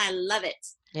gluten, and I love it.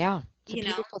 Yeah. It's a You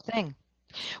know? beautiful thing.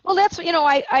 Well, that's,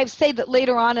 I say that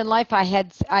later on in life, I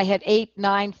had 8,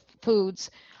 9 foods.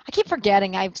 I keep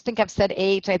forgetting. I think I've said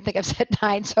 8. I think I've said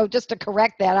 9. So just to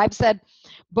correct that, I've said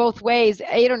both ways,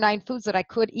 8 or 9 foods that I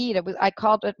could eat. I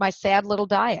called it my sad little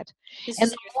diet. This And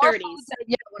was the in more your 30s. foods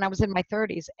yeah, when I was in my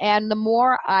 30s, and the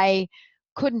more I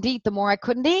couldn't eat, the more I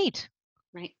couldn't eat.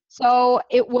 Right. So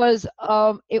it was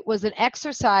an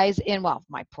exercise in, well,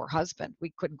 my poor husband.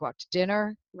 We couldn't go out to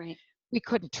dinner. Right. We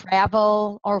couldn't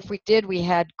travel, or if we did, we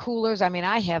had coolers. I mean,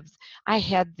 I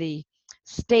had the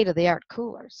state-of-the-art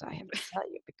coolers, I have to tell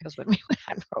you, because when we went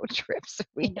on road trips,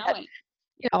 we had,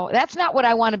 that's not what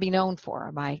I want to be known for,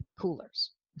 are my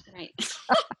coolers. Right.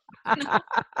 Now,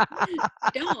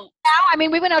 Don't. I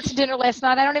mean, we went out to dinner last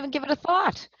night. I don't even give it a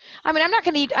thought. I mean, I'm not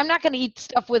going to eat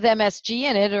stuff with MSG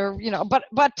in it, or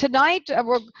but tonight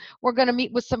we're going to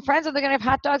meet with some friends, and they're going to have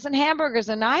hot dogs and hamburgers,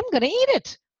 and I'm going to eat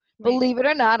it. Right. Believe it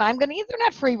or not, I'm going to eat. They're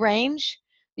not free range.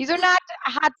 These are not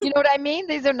hot. You know what I mean?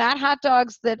 These are not hot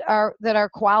dogs that are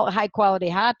high quality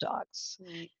hot dogs.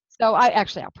 Right. So I'll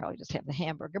probably just have the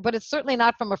hamburger, but it's certainly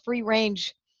not from a free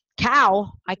range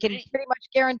cow. I can pretty much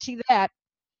guarantee that.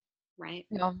 Right.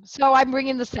 So I'm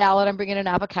bringing the salad. I'm bringing an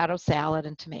avocado salad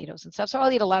and tomatoes and stuff. So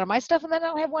I'll eat a lot of my stuff, and then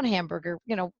I'll have one hamburger.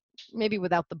 Maybe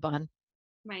without the bun.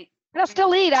 Right. But I'll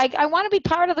still eat. I want to be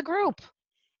part of the group.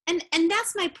 And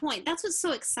that's my point. That's what's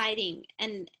so exciting.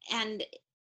 And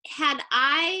had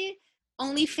I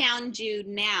only found you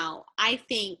now, I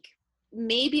think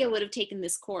maybe I would have taken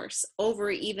this course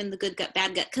over even the Good Gut,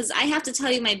 Bad Gut. Because I have to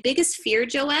tell you, my biggest fear,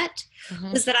 Joette,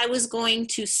 was that I was going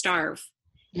to starve.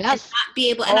 Yes. And not be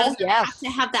able, and I was going to have to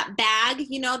have that bag,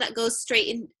 that goes straight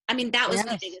in. I mean, that was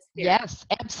my biggest fear. Yes,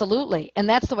 absolutely. And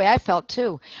that's the way I felt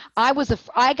too. I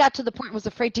got to the point, was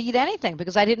afraid to eat anything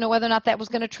because I didn't know whether or not that was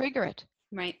going to trigger it.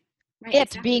 Right.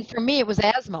 Being, for me, it was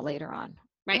asthma later on.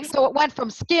 Right. So it went from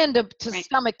skin to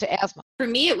stomach to asthma. For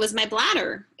me, it was my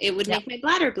bladder. It would make my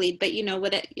bladder bleed. But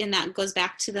and that goes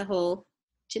back to the whole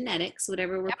genetics,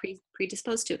 whatever we're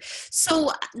predisposed to.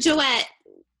 So, Joette,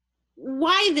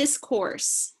 why this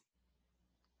course?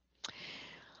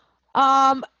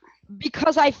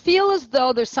 Because I feel as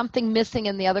though there's something missing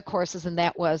in the other courses, and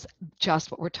that was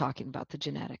just what we're talking about, the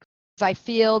genetics. I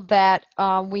feel that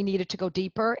we needed to go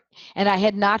deeper, and I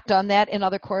had not done that in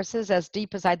other courses as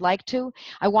deep as I'd like to.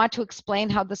 I want to explain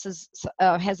how this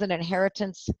has an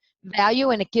inheritance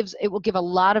value, and it will give a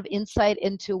lot of insight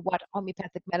into what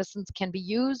homeopathic medicines can be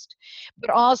used, but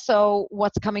also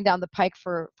what's coming down the pike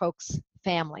for folks'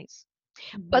 families.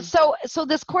 But so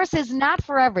this course is not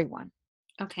for everyone.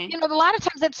 Okay. A lot of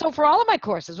times that's so for all of my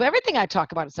courses. Everything I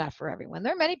talk about is not for everyone.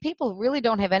 There are many people who really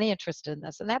don't have any interest in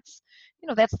this, and that's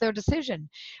their decision.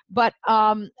 But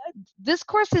this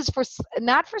course is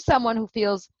not for someone who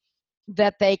feels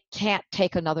that they can't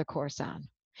take another course on,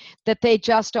 that they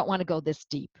just don't want to go this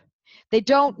deep. They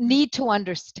don't need to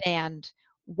understand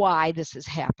why this is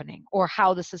happening or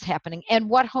how this is happening and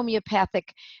what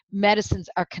homeopathic medicines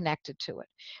are connected to it.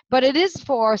 But it is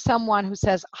for someone who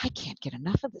says, I can't get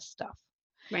enough of this stuff.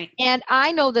 Right. And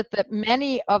I know that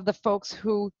many of the folks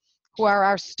who are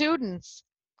our students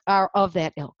are of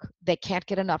that ilk. They can't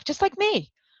get enough, just like me.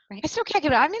 Right. I still can't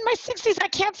get enough. I'm in my 60s. I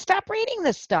can't stop reading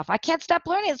this stuff. I can't stop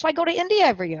learning it. So I go to India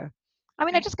every year. I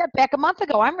mean, I just got back a month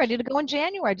ago. I'm ready to go in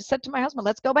January. I just said to my husband,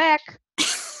 let's go back.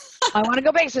 I want to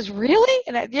go back. He says, really?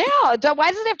 And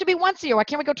why does it have to be once a year? Why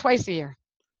can't we go twice a year?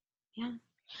 Yeah.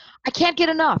 I can't get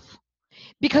enough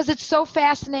because it's so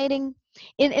fascinating.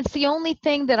 And it's the only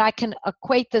thing that I can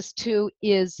equate this to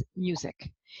is music.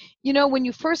 When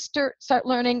you first start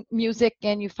learning music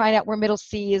and you find out where middle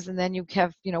C is, and then you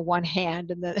have, one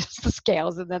hand, and then it's the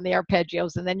scales, and then the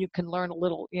arpeggios, and then you can learn a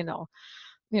little,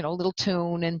 little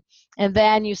tune, and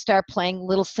then you start playing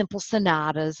little simple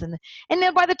sonatas, and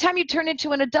then by the time you turn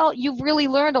into an adult, you've really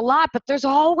learned a lot, but there's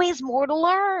always more to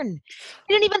learn.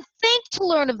 You didn't even think to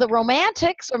learn of the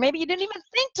Romantics, or maybe you didn't even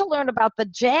think to learn about the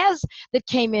jazz that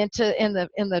came in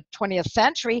the 20th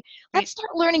century. Let's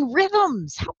start learning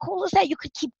rhythms. How cool is that? You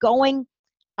could keep going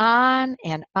on,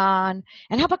 and how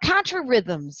about contra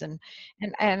rhythms, and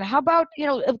how about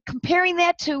comparing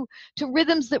that to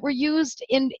rhythms that were used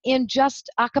in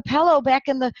just a cappella back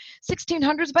in the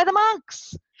 1600s by the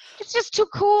monks. It's just too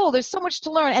cool. There's so much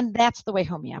to learn, and that's the way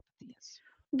homeopathy is.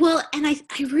 Well, and I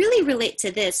really relate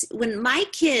to this. When my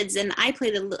kids, and I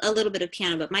played a little bit of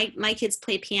piano, but my kids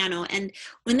play piano, and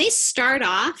when they start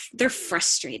off, they're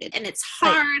frustrated and it's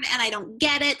Right. hard and I don't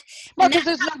get it. Well, And because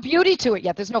there's no beauty to it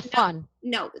yet. There's no fun.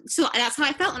 no, so that's how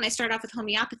I felt when I started off with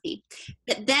homeopathy.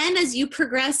 But then as you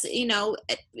progress, you know,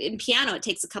 in piano, it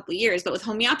takes a couple years, but with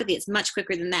homeopathy, it's much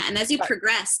quicker than that. And as you Right.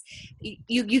 progress,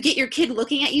 you get your kid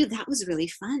looking at you. That was really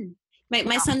fun.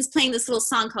 My son's playing this little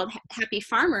song called Happy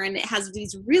Farmer, and it has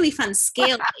these really fun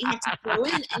scales that you have to throw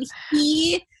in, and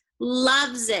he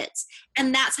loves it.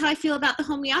 And that's how I feel about the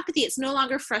homeopathy. It's no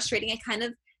longer frustrating. I kind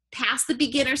of passed the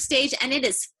beginner stage, and it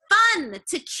is fun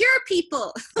to cure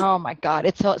people. Oh my God,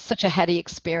 it's such a heady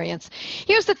experience.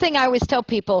 Here's the thing I always tell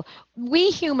people, we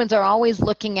humans are always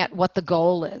looking at what the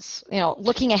goal is, you know,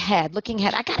 looking ahead. I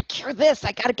got to cure this,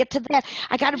 I got to get to that,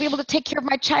 I got to be able to take care of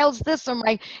my child's this or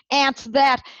my aunt's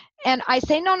that. And I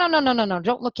say, no,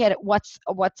 don't look at it what's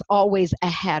always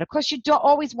ahead. Of course, you don't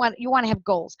always want to have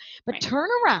goals, but Right. turn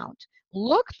around,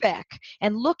 look back,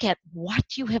 and look at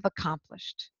what you have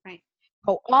accomplished. Right.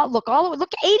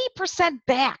 Look 80%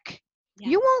 back. Yeah.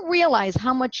 You won't realize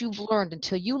how much you've learned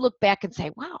until you look back and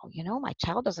say, wow, you know, my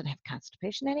child doesn't have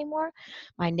constipation anymore.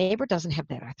 My neighbor doesn't have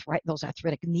those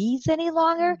arthritic knees any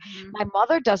longer. Mhm. My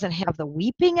mother doesn't have the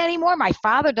weeping anymore. My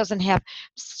father doesn't have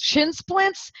shin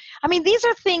splints. I mean, these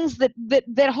are things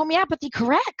that homeopathy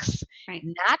corrects, Right.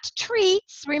 not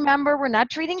treats. Remember, we're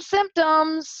not treating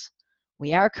symptoms.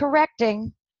 We are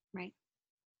correcting. Right.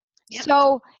 Yep.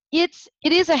 So it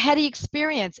is a heady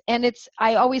experience, and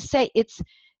I always say it's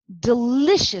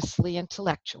deliciously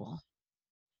intellectual.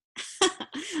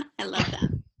 I love that.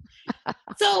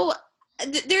 So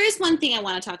there is one thing I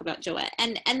want to talk about, Joette,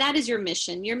 and that is your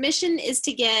mission. Your mission is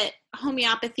to get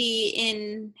homeopathy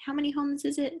in, how many homes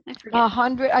is it? I forget.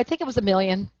 100, I think it was 1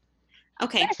 million.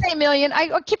 Okay. Did I say 1 million?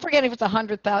 I keep forgetting if it's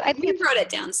 100,000. I think You wrote it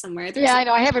down somewhere. yeah, I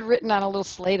know. I have it written on a little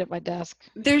slate at my desk.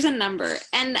 There's a number.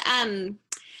 And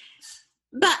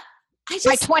but I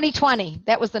By just 2020,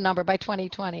 that was the number, by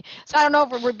 2020. So I don't know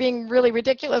if we're being really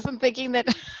ridiculous and thinking that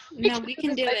no, we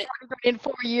can do it. in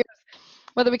 4 years,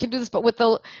 whether we can do this, but with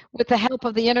the help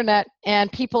of the internet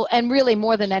and people, and really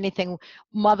more than anything,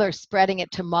 mother spreading it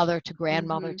to mother, to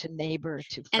grandmother, to neighbor,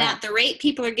 to friend. And at the rate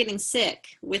people are getting sick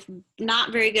with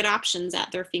not very good options at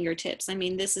their fingertips, I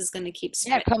mean, this is going to keep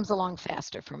spreading. Yeah, it comes along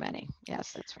faster for many.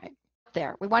 Yes, that's right.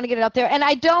 There, we want to get it out there. And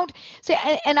I don't say,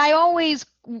 and I always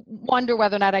wonder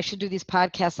whether or not I should do these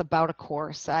podcasts about a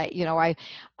course. I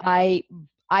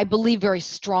believe very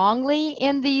strongly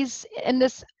in this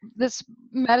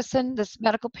medicine, this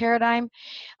medical paradigm.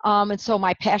 And so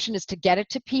my passion is to get it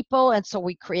to people. And so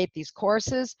we create these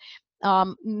courses.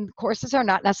 Courses are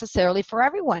not necessarily for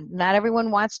everyone. Not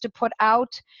everyone wants to put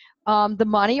out the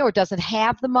money or doesn't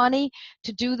have the money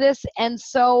to do this. And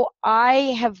so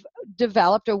I have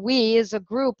developed, or we as a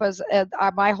group,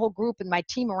 my whole group and my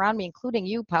team around me, including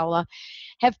you, Paula,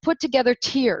 have put together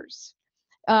tiers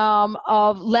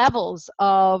of levels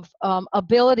of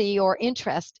ability or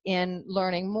interest in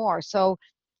learning more. So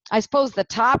I suppose the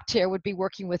top tier would be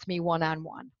working with me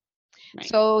one-on-one. Right.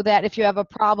 So that if you have a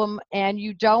problem and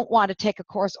you don't want to take a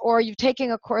course, or you're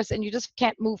taking a course and you just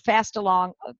can't move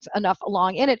enough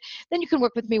along in it, then you can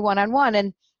work with me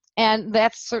one-on-one. And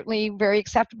that's certainly very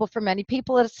acceptable for many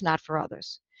people. It's not for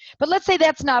others. But let's say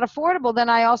that's not affordable, then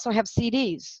I also have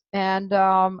CDs, and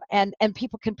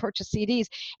people can purchase CDs,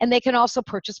 and they can also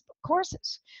purchase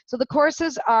courses. So the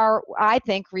courses are, I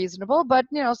think, reasonable, but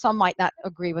some might not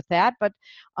agree with that. But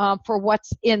for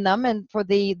what's in them, and for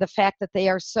the fact that they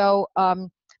are so,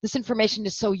 this information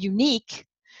is so unique,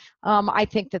 I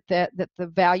think that the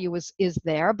value is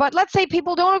there. But let's say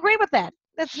people don't agree with that.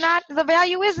 That's not, the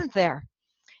value isn't there.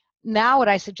 Now what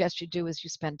I suggest you do is you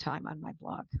spend time on my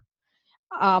blog.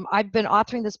 I've been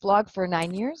authoring this blog for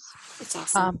 9 years. It's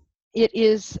awesome. It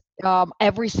is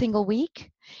every single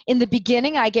week. In the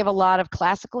beginning, I gave a lot of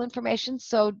classical information,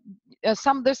 so there's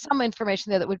some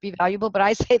information there that would be valuable, but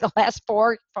I say the last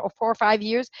 4 or 5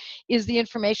 years is the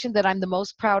information that I'm the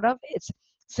most proud of. It's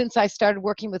since I started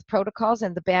working with protocols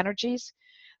and the Banerjees.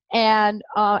 And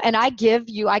I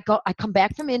come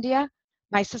back from India.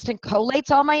 My assistant collates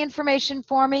all my information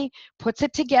for me, puts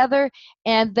it together,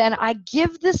 and then I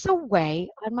give this away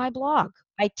on my blog.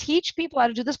 I teach people how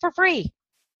to do this for free.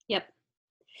 Yep.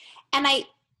 And I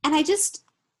just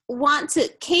want to,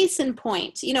 case in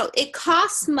point, it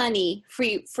costs money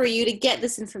for you to get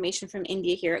this information from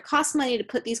India here. It costs money to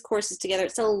put these courses together.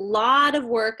 It's a lot of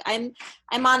work. I'm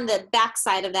on the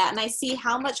backside of that, and I see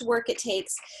how much work it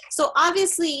takes. So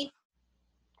obviously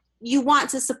you want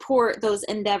to support those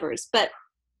endeavors, but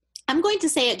I'm going to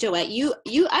say it, Joette.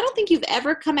 I don't think you've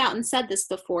ever come out and said this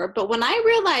before, but when I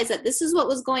realized that this is what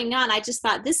was going on, I just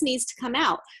thought this needs to come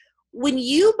out. When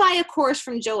you buy a course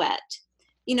from Joette,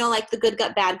 you know, like the Good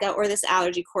Gut, Bad Gut, or this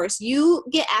allergy course, you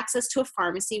get access to a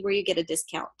pharmacy where you get a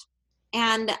discount.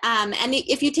 And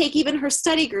if you take even her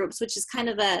study groups, which is kind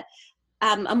of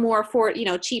a more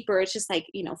cheaper, it's just like,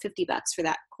 $50 for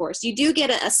that course. You do get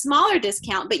a smaller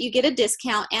discount, but you get a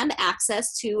discount and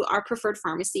access to our preferred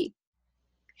pharmacy.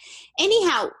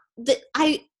 Anyhow,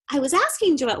 I was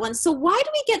asking Joette once, so why do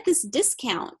we get this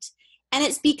discount? And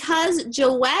it's because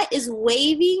Joette is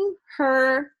waiving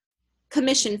her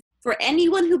commission. For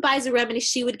anyone who buys a remedy,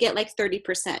 she would get like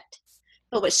 30%.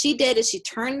 But what she did is she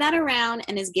turned that around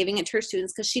and is giving it to her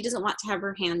students because she doesn't want to have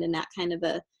her hand in that kind of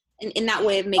in that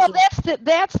way of making. Well,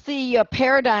 that's the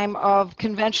paradigm of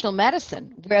conventional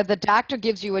medicine, where the doctor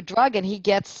gives you a drug and he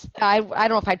gets, I don't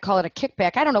know if I'd call it a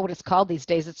kickback. I don't know what it's called these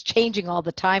days. It's changing all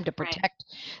the time to protect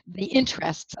the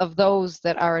interests of those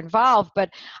that are involved. But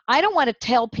I don't want to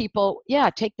tell people,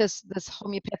 take this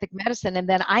homeopathic medicine and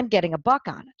then I'm getting a buck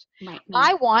on it. Right.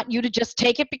 I want you to just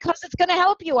take it because it's going to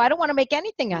help you. I don't want to make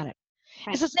anything on it.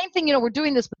 Right. It's the same thing, we're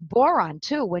doing this with boron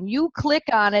too. When you click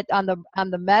on it on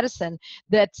the medicine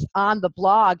that's on the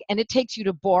blog, and it takes you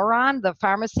to Boron, the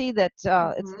pharmacy that it's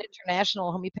an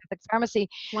international homeopathic pharmacy.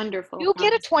 Wonderful. You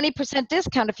get a 20%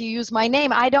 discount if you use my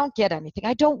name. I don't get anything.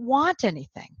 I don't want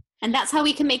anything. And that's how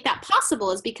we can make that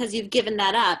possible, is because you've given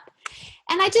that up.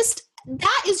 And that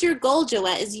is your goal,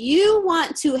 Joette, is you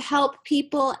want to help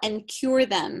people and cure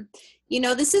them.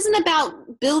 This isn't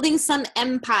about building some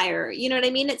empire. You know what I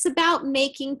mean? It's about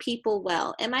making people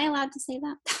well. Am I allowed to say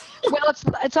that? Well,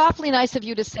 it's awfully nice of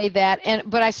you to say that,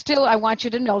 but I want you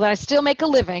to know that I still make a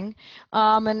living,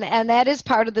 and that is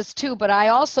part of this too. But I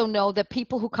also know that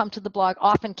people who come to the blog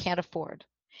often can't afford.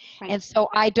 Right. And so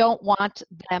I don't want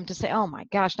them to say, oh my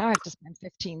gosh, now I have to spend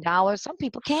 $15. Some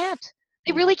people can't.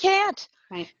 They really can't.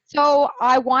 Right. So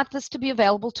I want this to be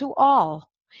available to all.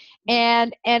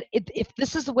 And if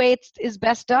this is the way it is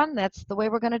best done, that's the way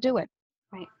we're going to do it.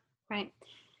 Right.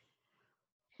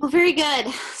 Well, very good.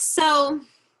 So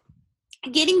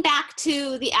getting back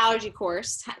to the allergy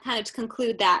course, kind of to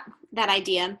conclude that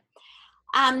idea,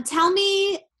 tell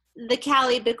me the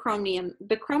Cali-bicromium.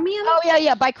 Oh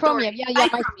yeah, bicromium. Yeah,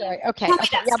 my story. Okay.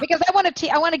 Yeah, because I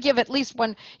want to give at least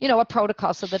one, a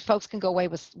protocol so that folks can go away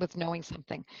with knowing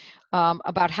something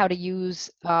about how to use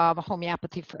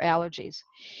homeopathy for allergies.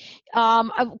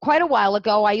 Quite a while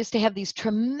ago, I used to have these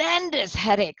tremendous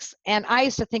headaches, and I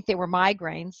used to think they were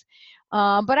migraines.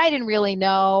 But I didn't really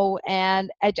know, and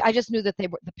I just knew that the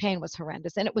pain was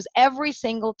horrendous, and it was every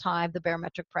single time the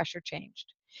barometric pressure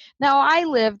changed. Now, I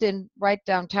lived in right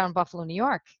downtown Buffalo, New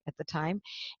York at the time,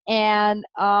 and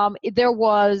there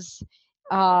was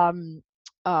a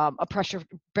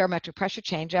barometric pressure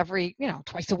change every,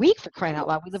 twice a week, for crying out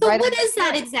loud. So what is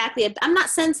that exactly? I'm not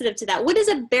sensitive to that. What is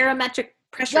a barometric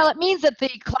pressure? Well, it means that the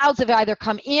clouds have either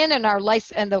come in and are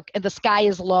light, and the sky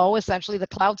is low. Essentially, the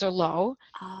clouds are low,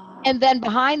 and then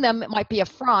behind them it might be a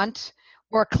front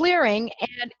or a clearing,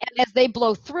 and as they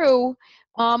blow through,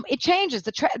 it changes.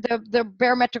 The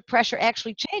barometric pressure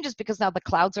actually changes because now the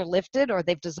clouds are lifted, or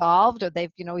they've dissolved, or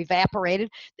they've evaporated.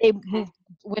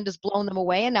 Wind has blown them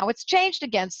away, and now it's changed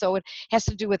again. So it has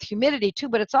to do with humidity too,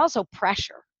 but it's also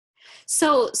pressure.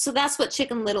 So that's what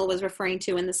Chicken Little was referring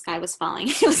to when the sky was falling.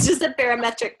 It was just a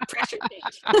barometric pressure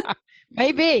change.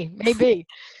 Maybe.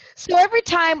 So every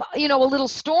time a little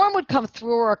storm would come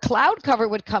through, or a cloud cover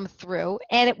would come through,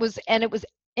 and it was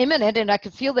imminent, and I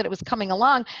could feel that it was coming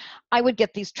along, I would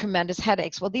get these tremendous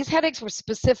headaches. Well, these headaches were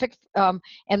specific, and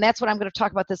that's what I'm going to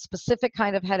talk about, this specific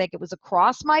kind of headache. It was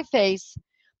across my face,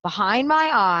 behind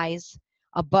my eyes,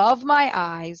 above my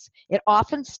eyes. It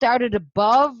often started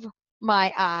above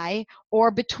my eye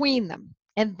or between them,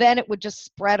 and then it would just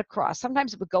spread across.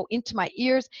 Sometimes it would go into my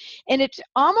ears, and it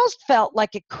almost felt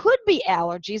like it could be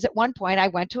allergies. At one point, I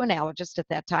went to an allergist at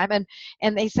that time, and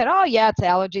they said, oh yeah, it's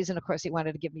allergies, and of course he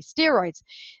wanted to give me steroids.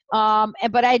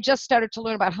 But I just started to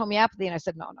learn about homeopathy, and I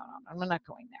said, no, I'm not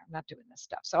going there. I'm not doing this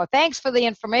stuff. So thanks for the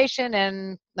information,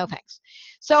 and no thanks.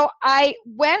 So I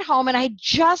went home, and I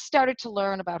just started to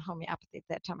learn about homeopathy at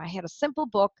that time. I had a simple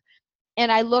book,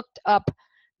 and I looked up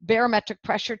barometric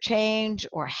pressure change,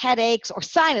 or headaches, or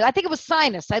sinus. I think it was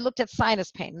sinus. I looked at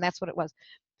sinus pain, and that's what it was.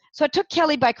 So I took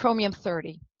Cali-bicromium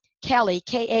 30. Cali,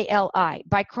 K-A-L-I,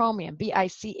 bicromium,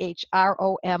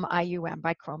 B-I-C-H-R-O-M-I-U-M,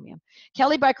 bicromium.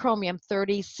 Cali-bicromium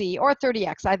 30C or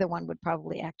 30X, either one would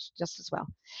probably act just as well.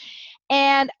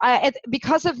 And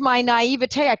because of my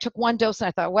naivete, I took one dose, and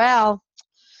I thought, well,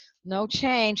 no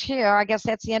change here. I guess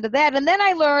that's the end of that. And then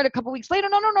I learned a couple weeks later,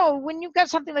 no. When you've got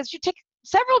something you take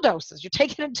several doses. You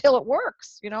take it until it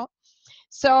works, you know.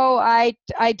 So I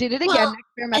did it again. Well,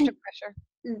 Barometric pressure.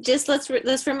 Just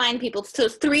let's remind people. So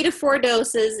 3 to 4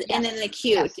 doses, and Yes, an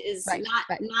acute yes, is right,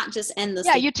 right. not just endless.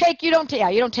 Yeah, you don't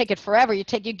take it forever. You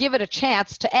give it a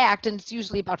chance to act, and it's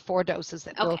usually about 4 doses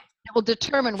that will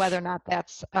determine whether or not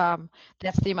that's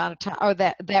the amount of time, or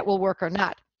that will work or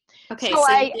not. Okay, So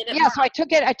so I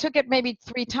took it maybe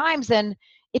 3 times, and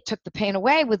it took the pain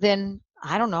away within,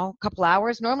 I don't know, a couple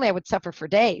hours. Normally I would suffer for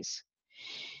days.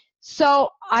 So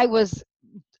I was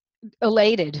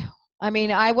elated. I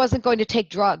mean, I wasn't going to take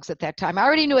drugs at that time. I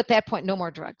already knew at that point no more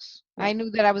drugs. Right. I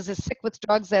knew that I was as sick with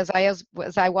drugs as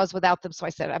I was without them. So I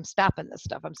said, I'm stopping this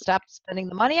stuff. I'm stopped spending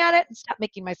the money on it and stop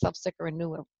making myself sicker in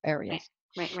new areas.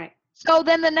 Right. So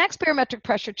then the next barometric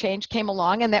pressure change came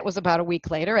along, and that was about a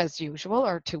week later, as usual,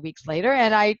 or 2 weeks later.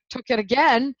 And I took it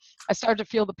again. I started to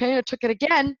feel the pain. I took it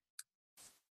again.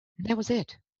 And that was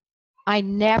it. I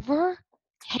never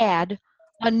had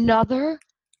another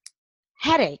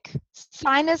headache,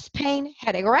 sinus pain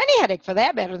headache, or any headache for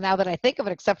that matter, now that I think of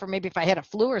it, except for maybe if I had a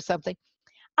flu or something.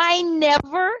 I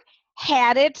never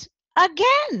had it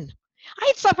again.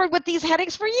 I'd suffered with these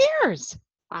headaches for years.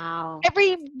 Wow.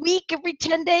 Every week, every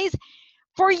 10 days,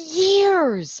 for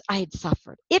years I had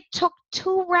suffered. It took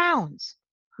 2 rounds.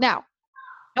 Now,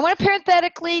 I want to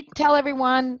parenthetically tell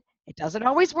everyone, it doesn't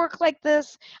always work like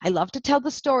this. I love to tell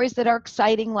the stories that are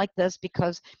exciting like this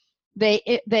because they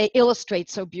illustrate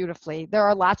so beautifully. There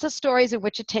are lots of stories in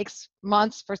which it takes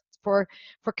months for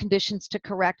conditions to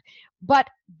correct, but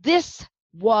this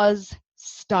was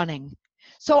stunning.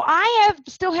 So I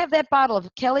still have that bottle of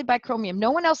Kali Bicromium.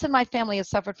 No one else in my family has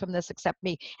suffered from this except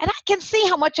me, and I can see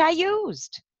how much I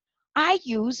used. I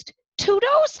used 2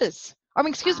 doses. I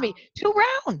mean, excuse me, 2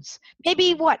 rounds.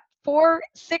 Maybe what, 4,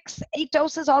 6, 8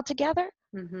 doses altogether?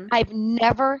 Mm-hmm. I've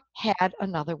never had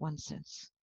another one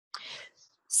since.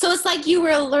 So it's like you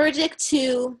were allergic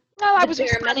to. No, I was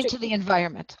responding to the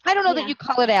environment. I don't know that you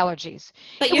call it allergies.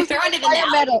 But you're throwing it in the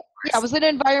allergy. Yeah, it was an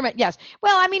environment, yes.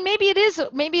 Well, I mean, maybe it is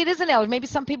an allergy. Maybe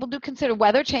some people do consider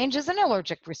weather change as an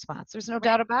allergic response. There's no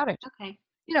doubt about it. Okay.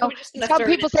 You know, some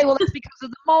people say, well, that's because of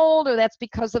the mold, or that's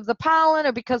because of the pollen,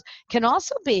 or because can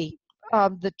also be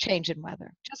the change in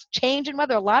weather. Just change in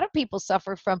weather. A lot of people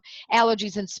suffer from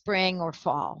allergies in spring or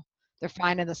fall. They're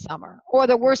fine in the summer, or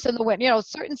they're worse in the winter. You know,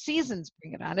 certain seasons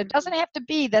bring it on. It doesn't have to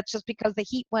be that's just because the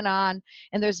heat went on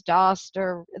and there's dust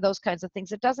or those kinds of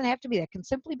things. It doesn't have to be. That can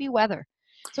simply be weather.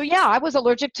 So yeah, I was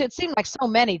allergic to, it seemed like so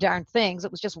many darn things.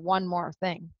 It was just one more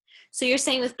thing. So you're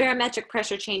saying with barometric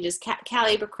pressure changes,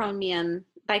 Kali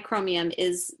Bicromium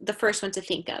is the first one to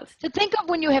think of. To think of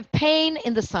when you have pain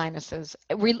in the sinuses,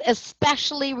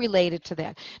 especially related to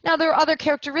that. Now, there are other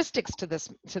characteristics to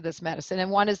this medicine, and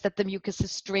one is that the mucus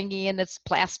is stringy and it's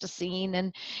plasticine,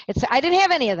 and I didn't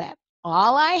have any of that.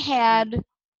 All I had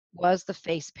was the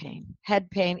face pain, head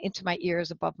pain into my ears,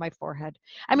 above my forehead.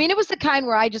 I mean, it was the kind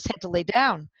where I just had to lay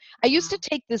down. I used to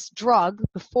take this drug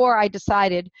before I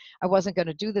decided I wasn't going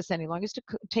to do this any longer. I used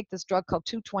to take this drug called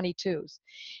 222s.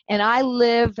 And I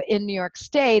live in New York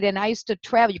State, and I used to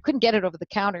travel. You couldn't get it over the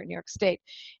counter in New York State.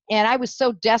 And I was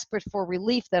so desperate for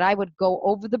relief that I would go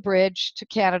over the bridge to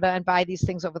Canada and buy these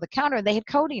things over the counter, and they had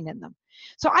codeine in them.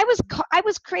 So I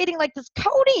was creating like this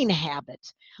codeine habit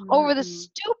over the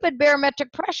stupid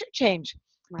barometric pressure change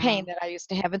pain that I used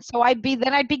to have. And so I'd be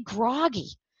groggy.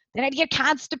 Then I'd get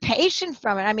constipation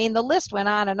from it. I mean, the list went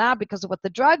on and on because of what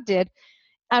the drug did.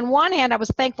 On one hand, I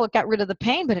was thankful it got rid of the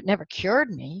pain, but it never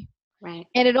cured me. Right.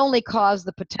 And it only caused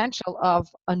the potential of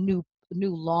a new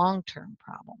long-term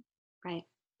problem. Right.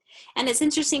 And it's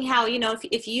interesting how, you know,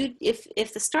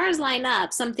 if the stars line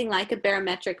up, something like a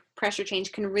barometric pressure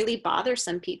change can really bother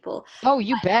some people. Oh,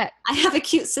 you bet. I have a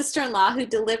cute sister-in-law who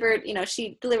delivered, you know,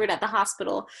 she delivered at the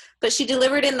hospital, but she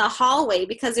delivered in the hallway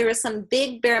because there was some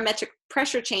big barometric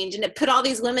pressure change and it put all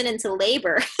these women into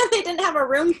labor. They didn't have a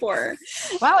room for her.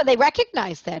 Wow, they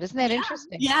recognized that. Isn't that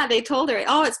interesting? Yeah, they told her,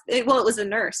 it was a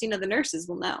nurse. You know, the nurses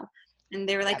will know. And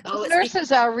they were like,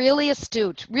 nurses are really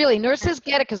astute. Really, nurses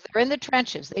get it because they're in the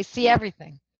trenches. They see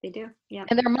everything. They do, yeah.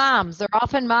 And they're moms. They're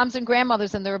often moms and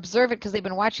grandmothers, and they're observant because they've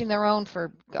been watching their own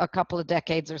for a couple of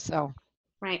decades or so.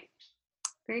 Right.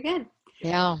 Very good.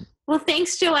 Yeah. Well,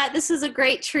 thanks, Joette. This was a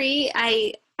great treat.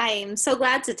 I am so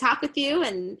glad to talk with you,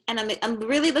 and I'm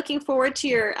really looking forward to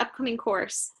your upcoming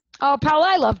course. Oh, Paula,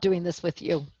 I love doing this with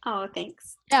you. Oh,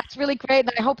 thanks. Yeah, it's really great,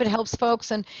 and I hope it helps folks.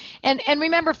 And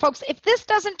remember, folks, if this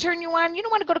doesn't turn you on, you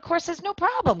don't want to go to courses, no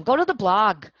problem. Go to the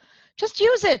blog. Just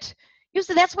use it.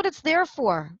 That's what it's there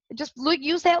for. Just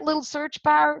use that little search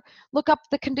bar, look up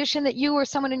the condition that you or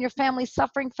someone in your family is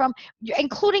suffering from,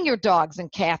 including your dogs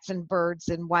and cats and birds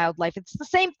and wildlife. It's the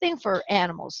same thing for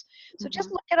animals. So just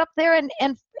look it up there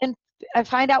and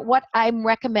find out what I'm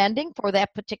recommending for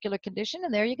that particular condition,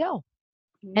 and there you go.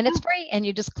 And it's free, and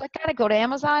you just click on it, go to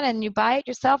Amazon, and you buy it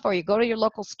yourself, or you go to your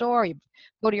local store, or you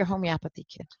go to your homeopathy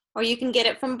kit. Or you can get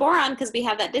it from Boron because we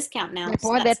have that discount now.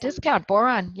 Discount,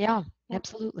 Boron. Yeah,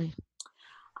 absolutely.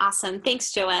 Awesome.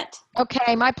 Thanks, Joette.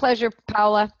 Okay, my pleasure,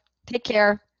 Paula. Take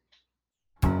care.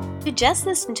 You just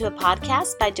listened to a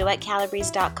podcast by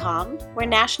JoetteCalabrese.com, where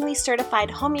nationally certified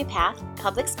homeopath,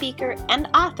 public speaker, and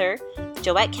author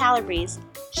Joette Calabrese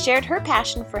shared her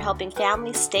passion for helping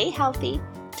families stay healthy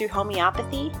through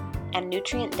homeopathy and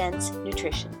nutrient-dense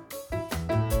nutrition.